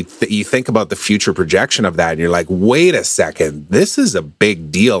actually, you think about the future projection of that. And you're like, wait a second, this is a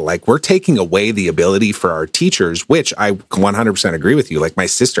big deal. Like we're taking away the ability for our teachers, which I 100% agree with you. Like my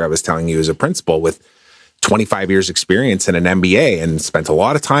sister, I was telling you, is a principal with 25 years experience in an MBA and spent a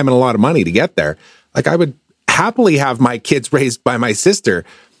lot of time and a lot of money to get there. Like I would happily have my kids raised by my sister,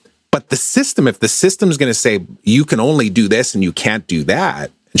 but the system, if the system's going to say you can only do this and you can't do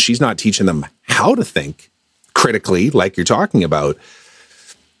that, and she's not teaching them how to think critically, like you're talking about,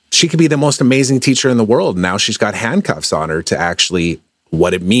 she could be the most amazing teacher in the world. Now she's got handcuffs on her to actually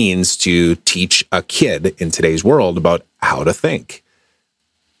what it means to teach a kid in today's world about how to think.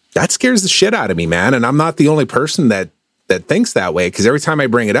 That scares the shit out of me, man. And I'm not the only person that thinks that way, because every time I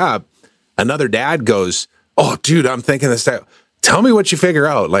bring it up, another dad goes, oh, dude, I'm thinking this. Tell me what you figure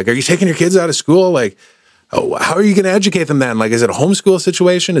out. Like, are you taking your kids out of school? Like, oh, how are you going to educate them then? Like, is it a homeschool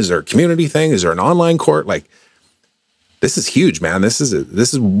situation? Is there a community thing? Is there an online court? Like, this is huge, man. This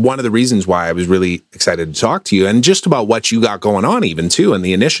is one of the reasons why I was really excited to talk to you, and just about what you got going on even too, and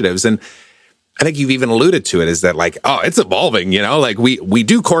the initiatives. And I think you've even alluded to it, is that like, oh, it's evolving, you know, like we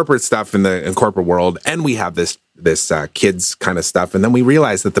do corporate stuff in corporate world, and we have this kids kind of stuff. And then we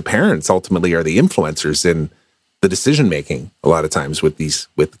realize that the parents ultimately are the influencers in the decision making a lot of times with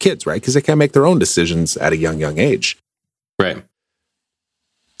the kids, right? Because they can't make their own decisions at a young age. Right.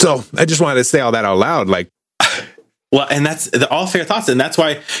 So I just wanted to say all that out loud. Like, well, and that's all fair thoughts. And that's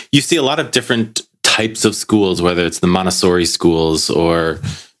why you see a lot of different types of schools, whether it's the Montessori schools or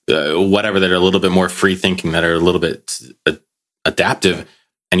whatever, that are a little bit more free thinking, that are a little bit adaptive.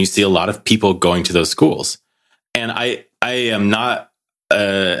 And you see a lot of people going to those schools. And I am not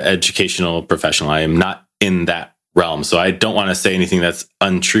an educational professional. I am not in that realm. So I don't want to say anything that's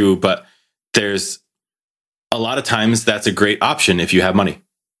untrue, but there's a lot of times that's a great option if you have money.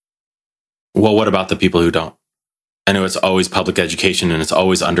 Well, what about the people who don't? I know it's always public education and it's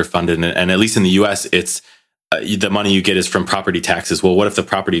always underfunded. And at least in the US, it's the money you get is from property taxes. Well, what if the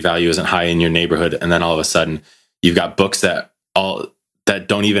property value isn't high in your neighborhood? And then all of a sudden you've got books that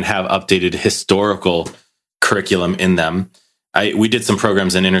don't even have updated historical curriculum in them. We did some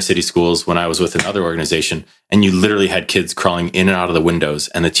programs in inner city schools when I was with another organization, and you literally had kids crawling in and out of the windows,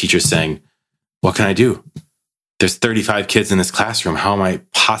 and the teachers saying, what can I do? There's 35 kids in this classroom. How am I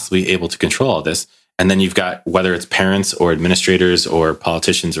possibly able to control all this? And then you've got, whether it's parents or administrators or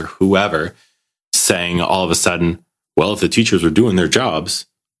politicians or whoever, saying all of a sudden, well, if the teachers are doing their jobs,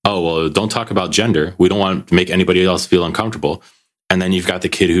 oh, well, don't talk about gender. We don't want to make anybody else feel uncomfortable. And then you've got the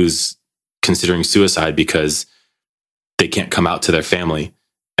kid who's considering suicide because they can't come out to their family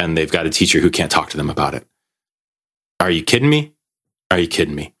and they've got a teacher who can't talk to them about it. Are you kidding me? Are you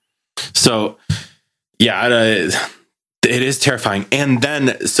kidding me? So, yeah, it is terrifying. And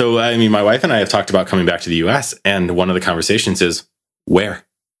then, so, I mean, my wife and I have talked about coming back to the US, and one of the conversations is where?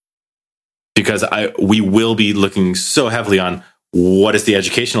 Because we will be looking so heavily on what is the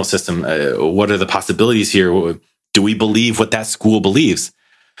educational system? What are the possibilities here? Do we believe what that school believes?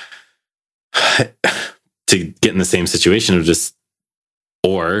 To get in the same situation of just,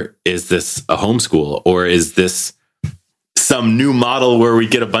 or is this a homeschool, or is this some new model where we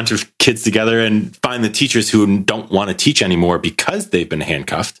get a bunch of kids together and find the teachers who don't want to teach anymore because they've been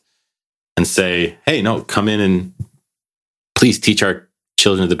handcuffed, and say, hey, no, come in and please teach our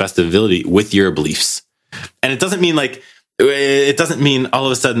children to the best of ability with your beliefs. And it doesn't mean all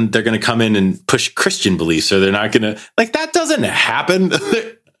of a sudden they're going to come in and push Christian beliefs, or they're not going to, like, that doesn't happen.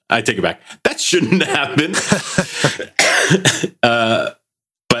 I take it back. That shouldn't happen.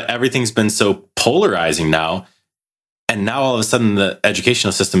 But everything's been so polarizing now. And now all of a sudden the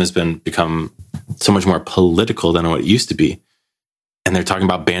educational system has become so much more political than what it used to be. And they're talking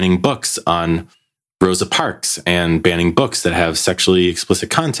about banning books on Rosa Parks and banning books that have sexually explicit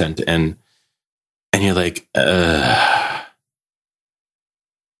content. And you're like,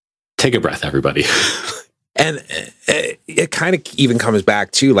 take a breath, everybody. And it kind of even comes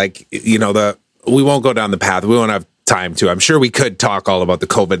back to, like, you know, we won't go down the path. We won't have time to. I'm sure we could talk all about the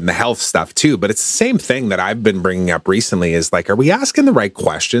COVID and the health stuff too, but it's the same thing that I've been bringing up recently, is like, are we asking the right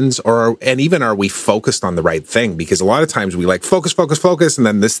questions, and even are we focused on the right thing? Because a lot of times we like focus. And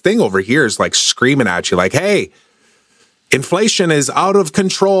then this thing over here is like screaming at you like, hey, inflation is out of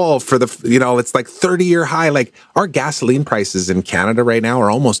control for it's like 30-year high. Like, our gasoline prices in Canada right now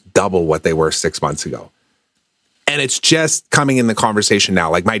are almost double what they were 6 months ago. And it's just coming in the conversation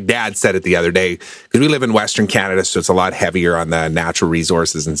now. Like, my dad said it the other day, because we live in Western Canada, so it's a lot heavier on the natural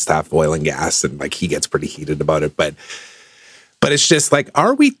resources and stuff, oil and gas, and like, he gets pretty heated about it. But it's just like,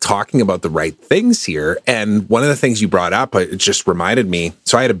 are we talking about the right things here? And one of the things you brought up, it just reminded me.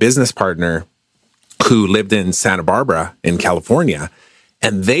 So I had a business partner who lived in Santa Barbara in California.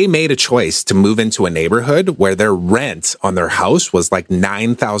 And they made a choice to move into a neighborhood where their rent on their house was like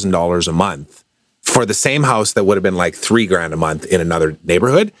 $9,000 a month for the same house that would have been like $3,000 a month in another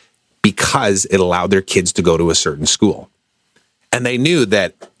neighborhood, because it allowed their kids to go to a certain school. And they knew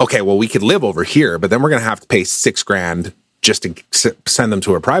that, okay, well, we could live over here, but then we're going to have to pay $6,000 just to send them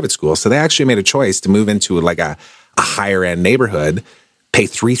to a private school. So they actually made a choice to move into like a higher end neighborhood, pay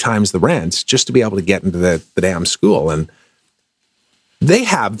 3 times the rent just to be able to get into the damn school. And they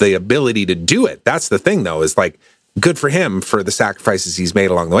have the ability to do it. That's the thing, though, is like, good for him for the sacrifices he's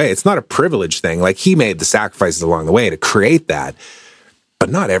made along the way. It's not a privilege thing. Like, he made the sacrifices along the way to create that, but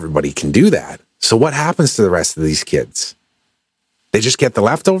not everybody can do that. So what happens to the rest of these kids? They just get the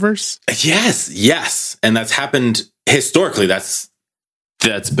leftovers? Yes. And that's happened historically. That's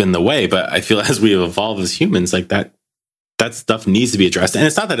been the way. But I feel as we have evolved as humans, like that stuff needs to be addressed. And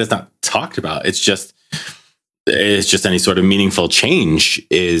it's not that it's not talked about. It's just any sort of meaningful change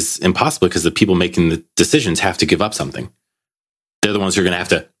is impossible because the people making the decisions have to give up something. They're the ones who are going to have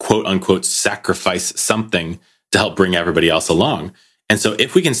to, quote unquote, sacrifice something to help bring everybody else along. And so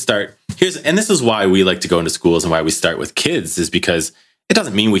if we can start and this is why we like to go into schools and why we start with kids, is because it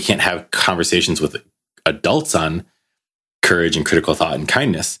doesn't mean we can't have conversations with adults on courage and critical thought and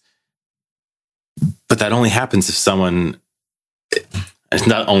kindness. But that only happens if it's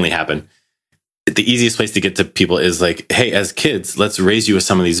not only happen. The easiest place to get to people is like, hey, as kids, let's raise you with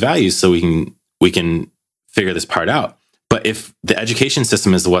some of these values so we can figure this part out. But if the education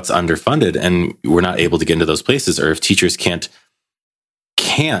system is what's underfunded and we're not able to get into those places, or if teachers can't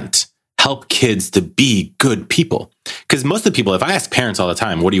help kids to be good people. Because most of the people, if I ask parents all the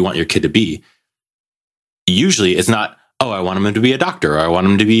time, what do you want your kid to be? Usually it's not, oh, I want them to be a doctor, or I want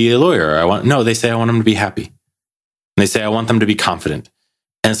them to be a lawyer, or they say I want them to be happy. And they say I want them to be confident.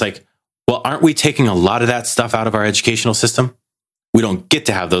 And it's like, well, aren't we taking a lot of that stuff out of our educational system? We don't get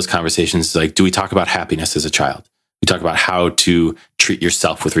to have those conversations. Like, do we talk about happiness as a child? We talk about how to treat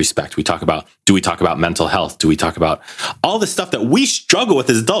yourself with respect. Do we talk about mental health? Do we talk about all the stuff that we struggle with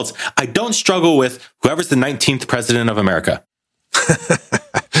as adults? I don't struggle with whoever's the 19th president of America.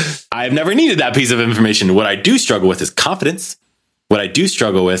 I've never needed that piece of information. What I do struggle with is confidence. What I do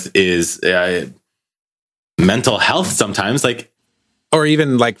struggle with is mental health sometimes, or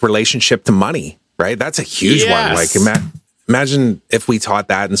even like relationship to money, right? That's a huge one. Like, imagine if we taught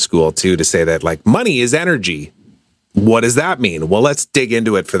that in school too, to say that like money is energy. What does that mean? Well, let's dig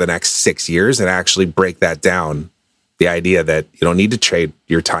into it for the next 6 years and actually break that down. The idea that you don't need to trade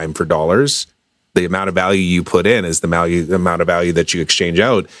your time for dollars. The amount of value you put in is the amount of value that you exchange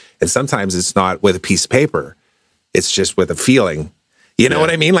out. And sometimes it's not with a piece of paper. It's just with a feeling. You know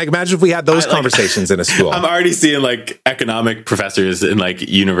what I mean? Like, imagine if we had those conversations in a school. I'm already seeing like economic professors in like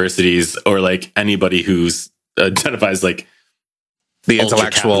universities, or like anybody who's identifies like the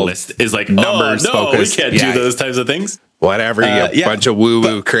intellectual is like numbers focused. We can't do those types of things. Whatever, bunch of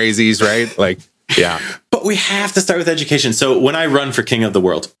woo-woo crazies, right? Like, yeah. But we have to start with education. So when I run for king of the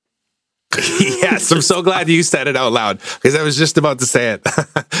world. Yes, I'm so glad you said it out loud, because I was just about to say it.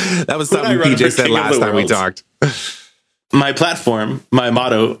 That was something PJ said last time we talked. My platform, my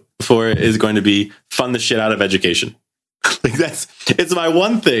motto for it is going to be fund the shit out of education. Like, it's my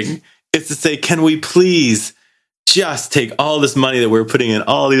one thing, is to say, can we please just take all this money that we're putting in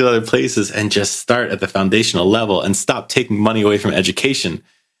all these other places and just start at the foundational level and stop taking money away from education?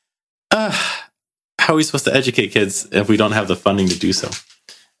 How are we supposed to educate kids if we don't have the funding to do so?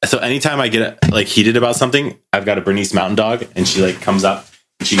 So anytime I get like heated about something, I've got a Bernese Mountain Dog, and she like comes up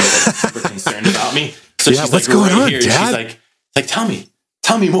and she's like super concerned about me. So she's what's like, going on, here, Dad? And she's like,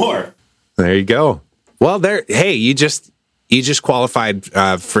 tell me more. There you go. Well, hey, you just qualified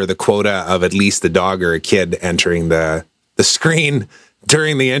for the quota of at least a dog or a kid entering the screen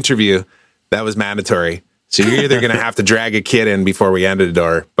during the interview. That was mandatory. So you're either going to have to drag a kid in before we end the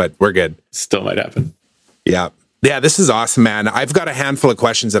door, but we're good. Still might happen. Yeah. Yeah, this is awesome, man. I've got a handful of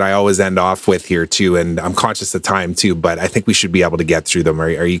questions that I always end off with here too, and I'm conscious of time too, but I think we should be able to get through them. Are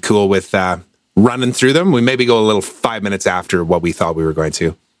you cool with running through them? We maybe go a little 5 minutes after what we thought we were going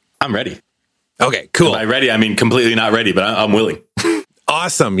to. I'm ready. Okay, cool. By ready, I mean completely not ready, but I'm willing.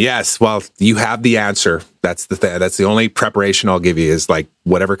 Awesome. Yes. Well, you have the answer. That's the only preparation I'll give you, is like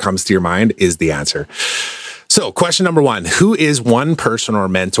whatever comes to your mind is the answer. So question number 1, who is one person or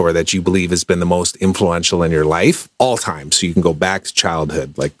mentor that you believe has been the most influential in your life all time? So you can go back to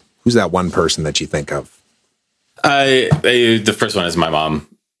childhood. Like, who's that one person that you think of? The first one is my mom.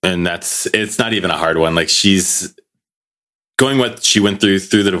 And it's not even a hard one. Like, she's going what she went through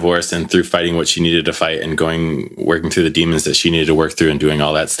the divorce and through fighting what she needed to fight and working through the demons that she needed to work through and doing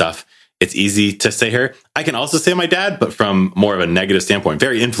all that stuff it's easy to say her. I can also say my dad, but from more of a negative standpoint,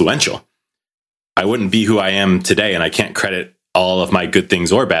 very influential. I wouldn't be who I am today, and I can't credit all of my good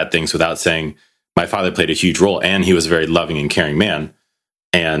things or bad things without saying my father played a huge role, and he was a very loving and caring man.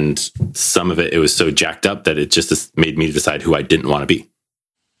 And some of it was so jacked up that it just made me decide who I didn't want to be.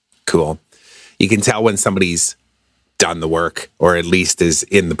 Cool. You can tell when somebody's done the work, or at least is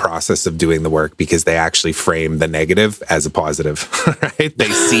in the process of doing the work, because they actually frame the negative as a positive, right?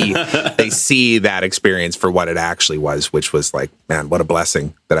 They see that experience for what it actually was, which was like, man, what a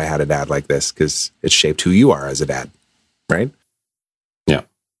blessing that I had a dad like this, because it shaped who you are as a dad, right? Yeah.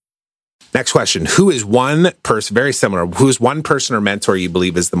 Next question. Who is one person, very similar, who's one person or mentor you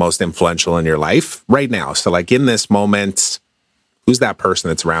believe is the most influential in your life right now? So like in this moment, who's that person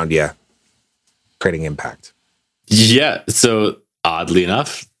that's around you creating impact? Yeah. So oddly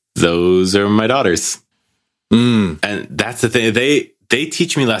enough, those are my daughters. And that's the thing. They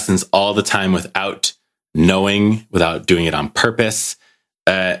teach me lessons all the time without knowing, without doing it on purpose.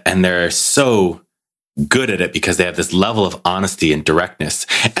 And they're so good at it because they have this level of honesty and directness.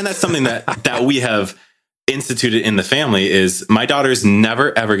 And that's something that we have instituted in the family is my daughters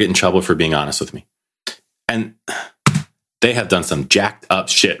never, ever get in trouble for being honest with me. And they have done some jacked up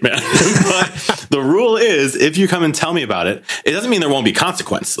shit, man. But the rule is, if you come and tell me about it, it doesn't mean there won't be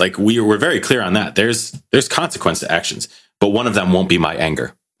consequence. Like we're very clear on that. There's consequence to actions, but one of them won't be my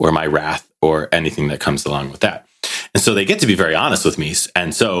anger or my wrath or anything that comes along with that. And so they get to be very honest with me.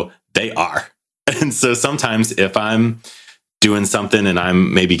 And so they are. And so sometimes if I'm doing something and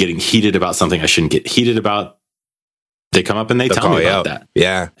I'm maybe getting heated about something I shouldn't get heated about, they come up and they'll tell me about that.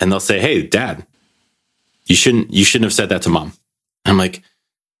 Yeah. And they'll say, hey, Dad, you shouldn't have said that to Mom. I'm like,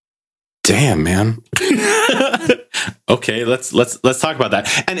 damn, man. Okay, let's talk about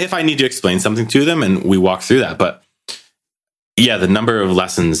that. And if I need to explain something to them, and we walk through that. But yeah, the number of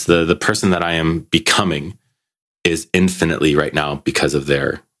lessons, the person that I am becoming is infinitely right now because of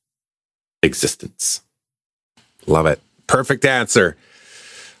their existence. Love it. Perfect answer.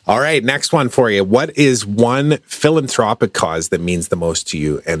 All right, next one for you. What is one philanthropic cause that means the most to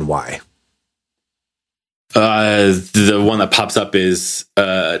you, and why? The one that pops up is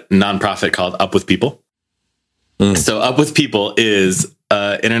a nonprofit called Up With People. So Up With People is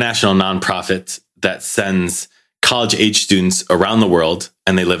an international nonprofit that sends college-age students around the world,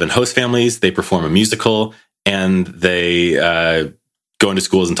 and they live in host families, they perform a musical, and they go into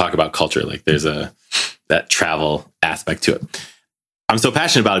schools and talk about culture. Like there's that travel aspect to it. I'm so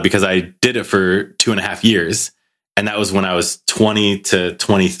passionate about it because I did it for 2.5 years, and that was when I was 20 to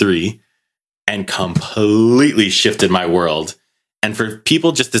 23. And completely shifted my world. And for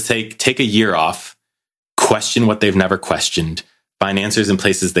people just to take a year off, question what they've never questioned, find answers in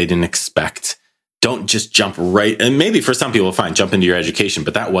places they didn't expect. Don't just jump right. And maybe for some people, fine, jump into your education,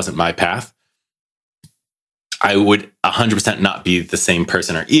 but that wasn't my path. I would 100% not be the same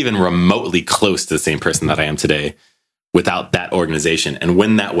person or even remotely close to the same person that I am today without that organization. And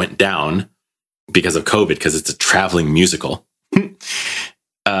when that went down because of COVID, because it's a traveling musical,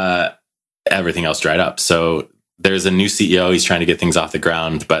 everything else dried up. So there's a new CEO. He's trying to get things off the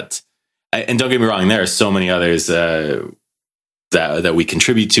ground. And don't get me wrong, there are so many others that we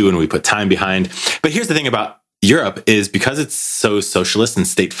contribute to and we put time behind. But here's the thing about Europe is because it's so socialist and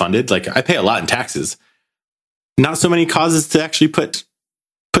state funded, like I pay a lot in taxes, not so many causes to actually put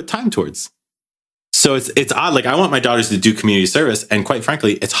time towards. So it's odd. Like I want my daughters to do community service. And quite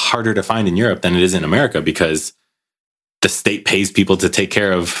frankly, it's harder to find in Europe than it is in America because the state pays people to take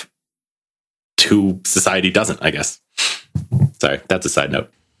care of who society doesn't, I guess. Sorry, that's a side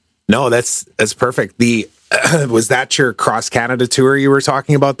note. No, that's perfect. Was that your cross Canada tour you were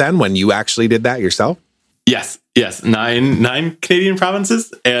talking about then when you actually did that yourself? Yes. 9 Canadian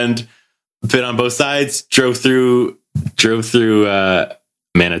provinces and been on both sides, drove through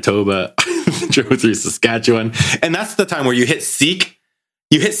Manitoba, drove through Saskatchewan. And that's the time where you hit Seek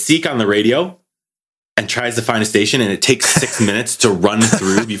on the radio and tries to find a station, and it takes 6 minutes to run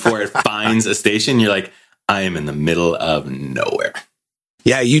through before it finds a station. You're like, I am in the middle of nowhere.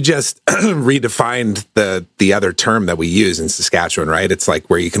 Yeah, you just redefined the other term that we use in Saskatchewan, right? It's like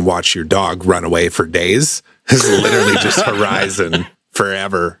where you can watch your dog run away for days. It's literally just horizon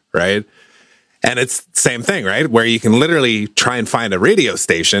forever, right? And it's the same thing, right? Where you can literally try and find a radio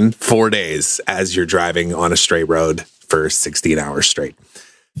station 4 days as you're driving on a straight road for 16 hours straight.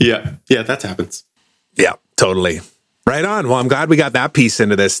 Yeah, that happens. Yeah, totally. Right on. Well, I'm glad we got that piece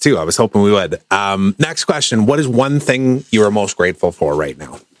into this too. I was hoping we would. Next question. What is one thing you are most grateful for right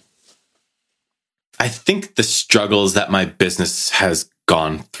now? I think the struggles that my business has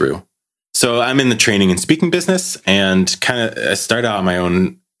gone through. So I'm in the training and speaking business and I started out on my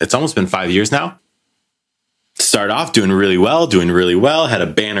own it's almost been 5 years now. Started off doing really well, had a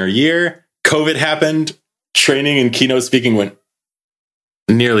banner year. COVID happened. Training and keynote speaking went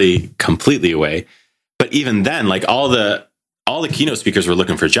nearly completely away. But even then, like all the keynote speakers were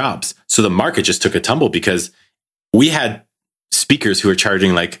looking for jobs. So the market just took a tumble because we had speakers who were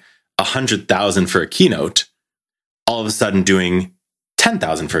charging like $100,000 for a keynote, all of a sudden doing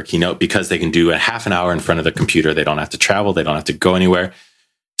 $10,000 for a keynote because they can do a half an hour in front of the computer. They don't have to travel. They don't have to go anywhere.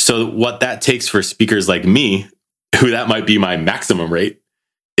 So what that takes for speakers like me, who that might be my maximum rate,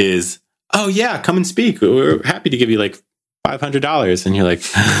 is, oh yeah, come and speak. We're happy to give you like $500. And you're like,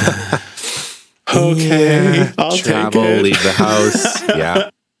 okay, yeah, I'll travel, take it. Leave the house.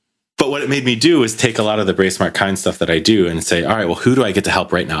 Yeah. But what it made me do is take a lot of the Brave, Smart, Kind stuff that I do and say, all right, well, who do I get to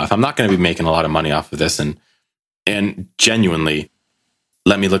help right now? If I'm not going to be making a lot of money off of this, and genuinely,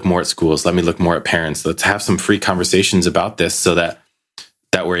 let me look more at schools. Let me look more at parents. Let's have some free conversations about this so that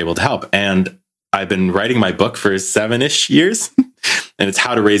we're able to help. And I've been writing my book for 7-ish years, and it's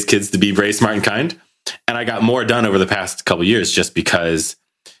How to Raise Kids to Be Brave, Smart, and Kind. And I got more done over the past couple of years just because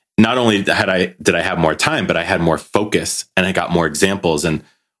not only did I have more time, but I had more focus and I got more examples. And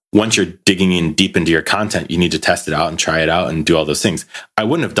once you're digging in deep into your content, you need to test it out and try it out and do all those things. I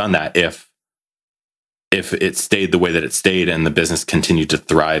wouldn't have done that if it stayed the way that it stayed and the business continued to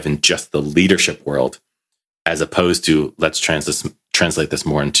thrive in just the leadership world, as opposed to let's translate this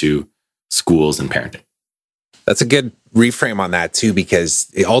more into schools and parenting. That's a good reframe on that too,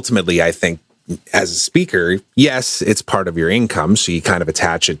 because ultimately I think as a speaker, yes, it's part of your income. So you kind of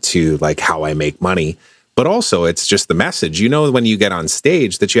attach it to like how I make money, but also it's just the message, when you get on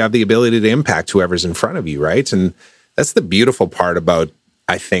stage that you have the ability to impact whoever's in front of you. Right. And that's the beautiful part about,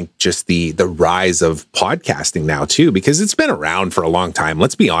 I think, just the rise of podcasting now too, because it's been around for a long time.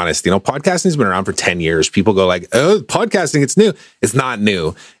 Let's be honest, podcasting has been around for 10 years. People go like, oh, podcasting, it's new. It's not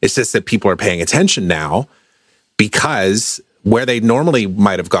new. It's just that people are paying attention now because where they normally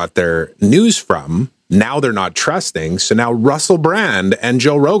might have got their news from, now they're not trusting. So now Russell Brand and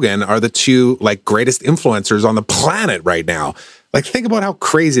Joe Rogan are the two like greatest influencers on the planet right now. Like, think about how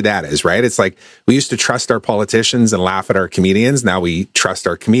crazy that is, right? It's like we used to trust our politicians and laugh at our comedians. Now we trust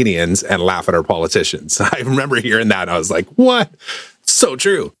our comedians and laugh at our politicians. I remember hearing that. And I was like, what? So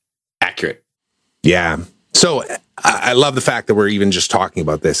true. Accurate. Yeah. So I love the fact that we're even just talking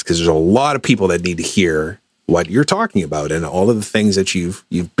about this because there's a lot of people that need to hear what you're talking about and all of the things that you've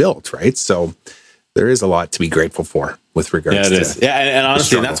built, right? So there is a lot to be grateful for with regards to is. Yeah, and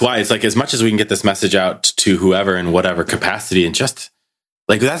honestly, that's why it's like as much as we can get this message out to whoever in whatever capacity, and just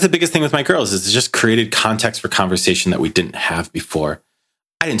like that's the biggest thing with my girls is it just created context for conversation that we didn't have before.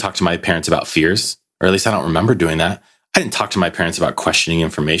 I didn't talk to my parents about fears, or at least I don't remember doing that. I didn't talk to my parents about questioning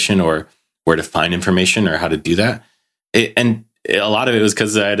information or where to find information or how to do that. And a lot of it was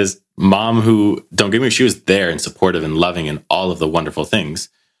because I had this mom who, don't get me, she was there and supportive and loving and all of the wonderful things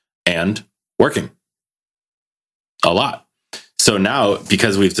and working a lot. So now,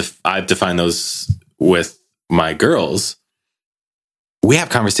 because I've defined those with my girls, we have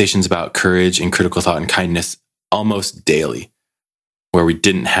conversations about courage and critical thought and kindness almost daily, where we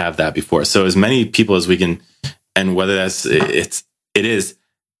didn't have that before. So as many people as we can, and whether it is,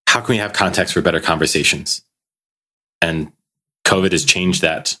 how can we have context for better conversations? And COVID has changed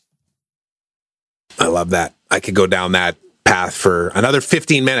that. I love that. I could go down that path for another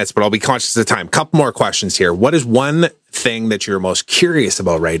 15 minutes, but I'll be conscious of the time. Couple more questions here. What is one thing that you're most curious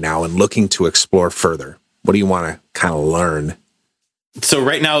about right now and looking to explore further? What do you want to kind of learn? So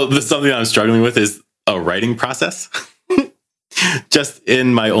right now, something I'm struggling with is a writing process. Just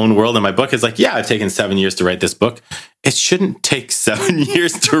in my own world, and my book is like, yeah, I've taken 7 years to write this book. It shouldn't take 7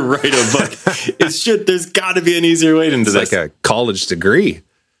 years to write a book. There's got to be an easier way into this. It's like a college degree.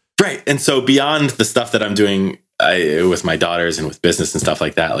 Right. And so beyond the stuff that I'm doing with my daughters and with business and stuff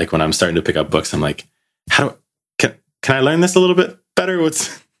like that, like when I'm starting to pick up books, I'm like, can I learn this a little bit better?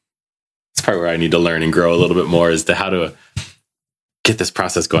 It's part where I need to learn and grow a little bit more as to how to get this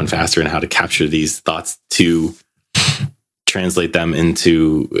process going faster and how to capture these thoughts to translate them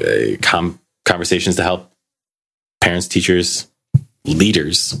into conversations to help parents, teachers,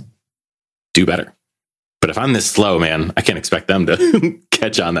 leaders do better. But if I'm this slow, man, I can't expect them to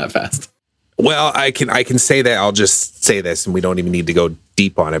catch on that fast. Well, I can say that. I'll just say this, and we don't even need to go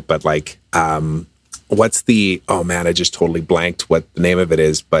deep on it. But like, what's the? Oh man, I just totally blanked what the name of it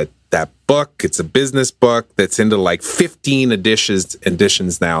is. But that book, it's a business book that's into like 15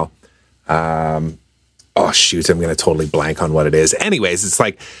 editions now. Oh shoot, I'm going to totally blank on what it is. Anyways, it's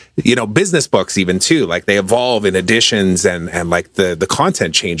like, business books even too, like they evolve in editions and like the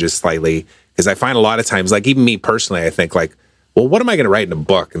content changes slightly. Because I find a lot of times, like even me personally, I think like, well, what am I going to write in a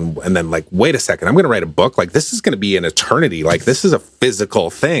book? And then like, wait a second, I'm going to write a book. Like, this is going to be an eternity. Like, this is a physical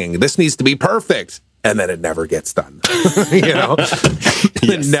thing. This needs to be perfect. And then it never gets done.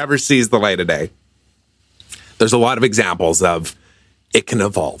 It never sees the light of day. There's a lot of examples of it can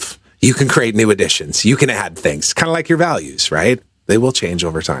evolve. You can create new additions. You can add things, kind of like your values, right? They will change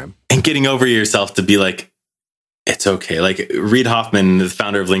over time. And getting over yourself to be like, it's okay. Like Reid Hoffman, the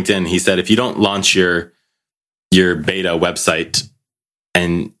founder of LinkedIn, he said, if you don't launch your beta website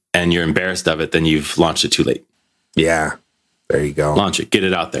and you're embarrassed of it, then you've launched it too late. Yeah. There you go. Launch it. Get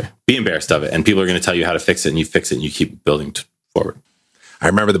it out there. Be embarrassed of it. And people are going to tell you how to fix it, and you fix it and you keep building forward. I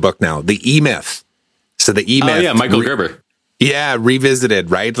remember the book now, The E-Myth. So the E-Myth. Oh, yeah. Michael Gerber. Yeah.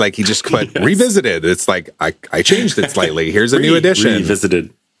 Revisited, right? Like he just put revisited. It's like, I changed it slightly. Here's a new edition.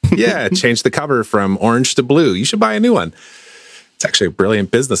 Revisited. Yeah. Changed the cover from orange to blue. You should buy a new one. It's actually a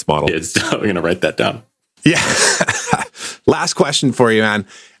brilliant business model. I'm going to write that down. Yeah. Last question for you, man.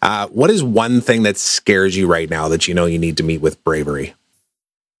 What is one thing that scares you right now that you know you need to meet with bravery?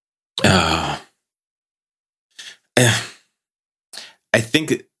 I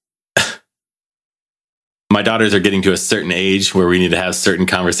think my daughters are getting to a certain age where we need to have certain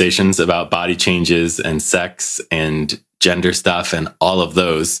conversations about body changes and sex and gender stuff and all of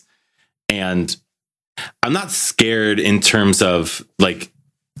those. And I'm not scared in terms of like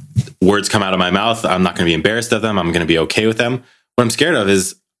words come out of my mouth. I'm not going to be embarrassed of them. I'm going to be okay with them. What I'm scared of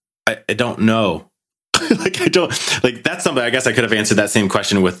is I don't know. That's something I guess I could have answered that same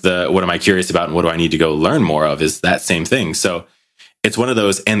question with what am I curious about and what do I need to go learn more of is that same thing. So it's one of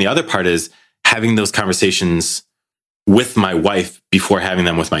those. And the other part is having those conversations with my wife before having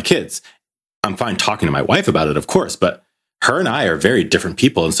them with my kids. I'm fine talking to my wife about it, of course, but her and I are very different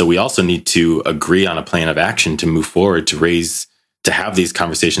people. And so we also need to agree on a plan of action to move forward, to have these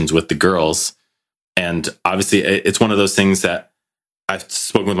conversations with the girls. And obviously it's one of those things that I've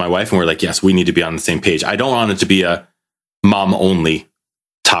spoken with my wife and we're like, yes, we need to be on the same page. I don't want it to be a mom only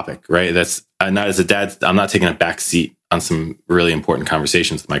topic, right? That's not as a dad. I'm not taking a back seat on some really important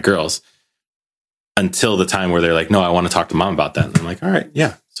conversations with my girls until the time where they're like, no, I want to talk to mom about that. And I'm like, all right,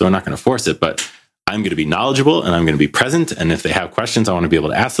 yeah. So I'm not going to force it, but I'm going to be knowledgeable and I'm going to be present. And if they have questions, I want to be able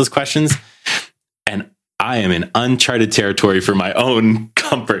to ask those questions. And I am in uncharted territory for my own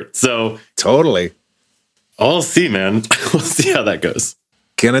comfort. So totally. I'll see, man. We'll see how that goes.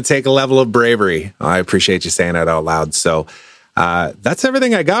 Gonna take a level of bravery. I appreciate you saying that out loud. So that's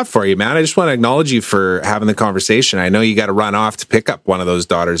everything I got for you, man. I just want to acknowledge you for having the conversation. I know you got to run off to pick up one of those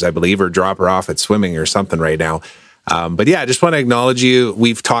daughters, I believe, or drop her off at swimming or something right now. But yeah, I just want to acknowledge you.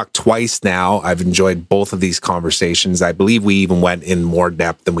 We've talked twice now. I've enjoyed both of these conversations. I believe we even went in more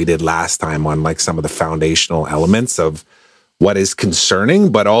depth than we did last time on like some of the foundational elements of what is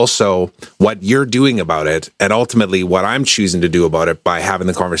concerning, but also what you're doing about it. And ultimately what I'm choosing to do about it by having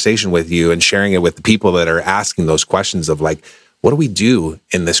the conversation with you and sharing it with the people that are asking those questions of like, what do we do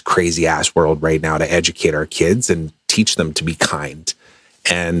in this crazy ass world right now to educate our kids and teach them to be kind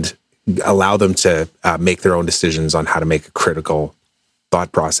and allow them to make their own decisions on how to make a critical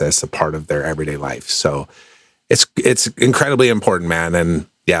thought process a part of their everyday life. So it's incredibly important, man. And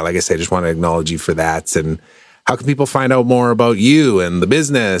yeah, like I said, I just want to acknowledge you for that. And how can people find out more about you and the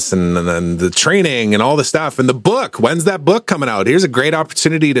business and the training and all the stuff and the book? When's that book coming out? Here's a great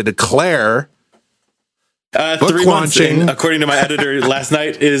opportunity to declare 3 months, according to my editor last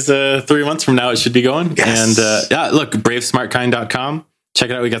night, is 3 months from now it should be going. Yes. And yeah, look, bravesmartkind.com. Check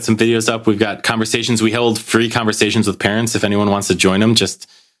it out. We got some videos up. We've got conversations. We held free conversations with parents. If anyone wants to join them, just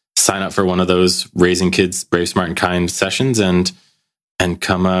sign up for one of those Raising Kids Brave, Smart, and Kind sessions and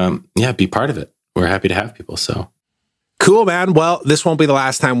come, be part of it. We're happy to have people. So cool, man. Well, this won't be the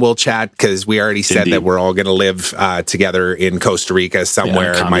last time we'll chat because we already said that we're all going to live together in Costa Rica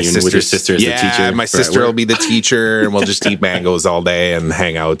somewhere. Yeah, my sister is the teacher. My sister will be the teacher, and we'll just eat mangoes all day and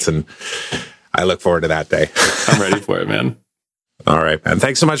hang out. And I look forward to that day. I'm ready for it, man. All right, man.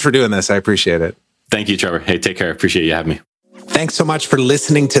 Thanks so much for doing this. I appreciate it. Thank you, Trevor. Hey, take care. Appreciate you having me. Thanks so much for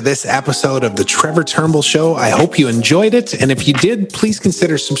listening to this episode of The Trevor Turnbull Show. I hope you enjoyed it. And if you did, please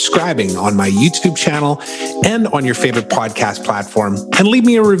consider subscribing on my YouTube channel and on your favorite podcast platform and leave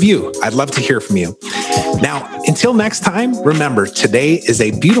me a review. I'd love to hear from you. Now, until next time, remember, today is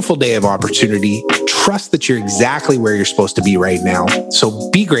a beautiful day of opportunity. Trust that you're exactly where you're supposed to be right now. So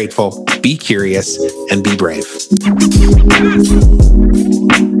be grateful, be curious, and be brave.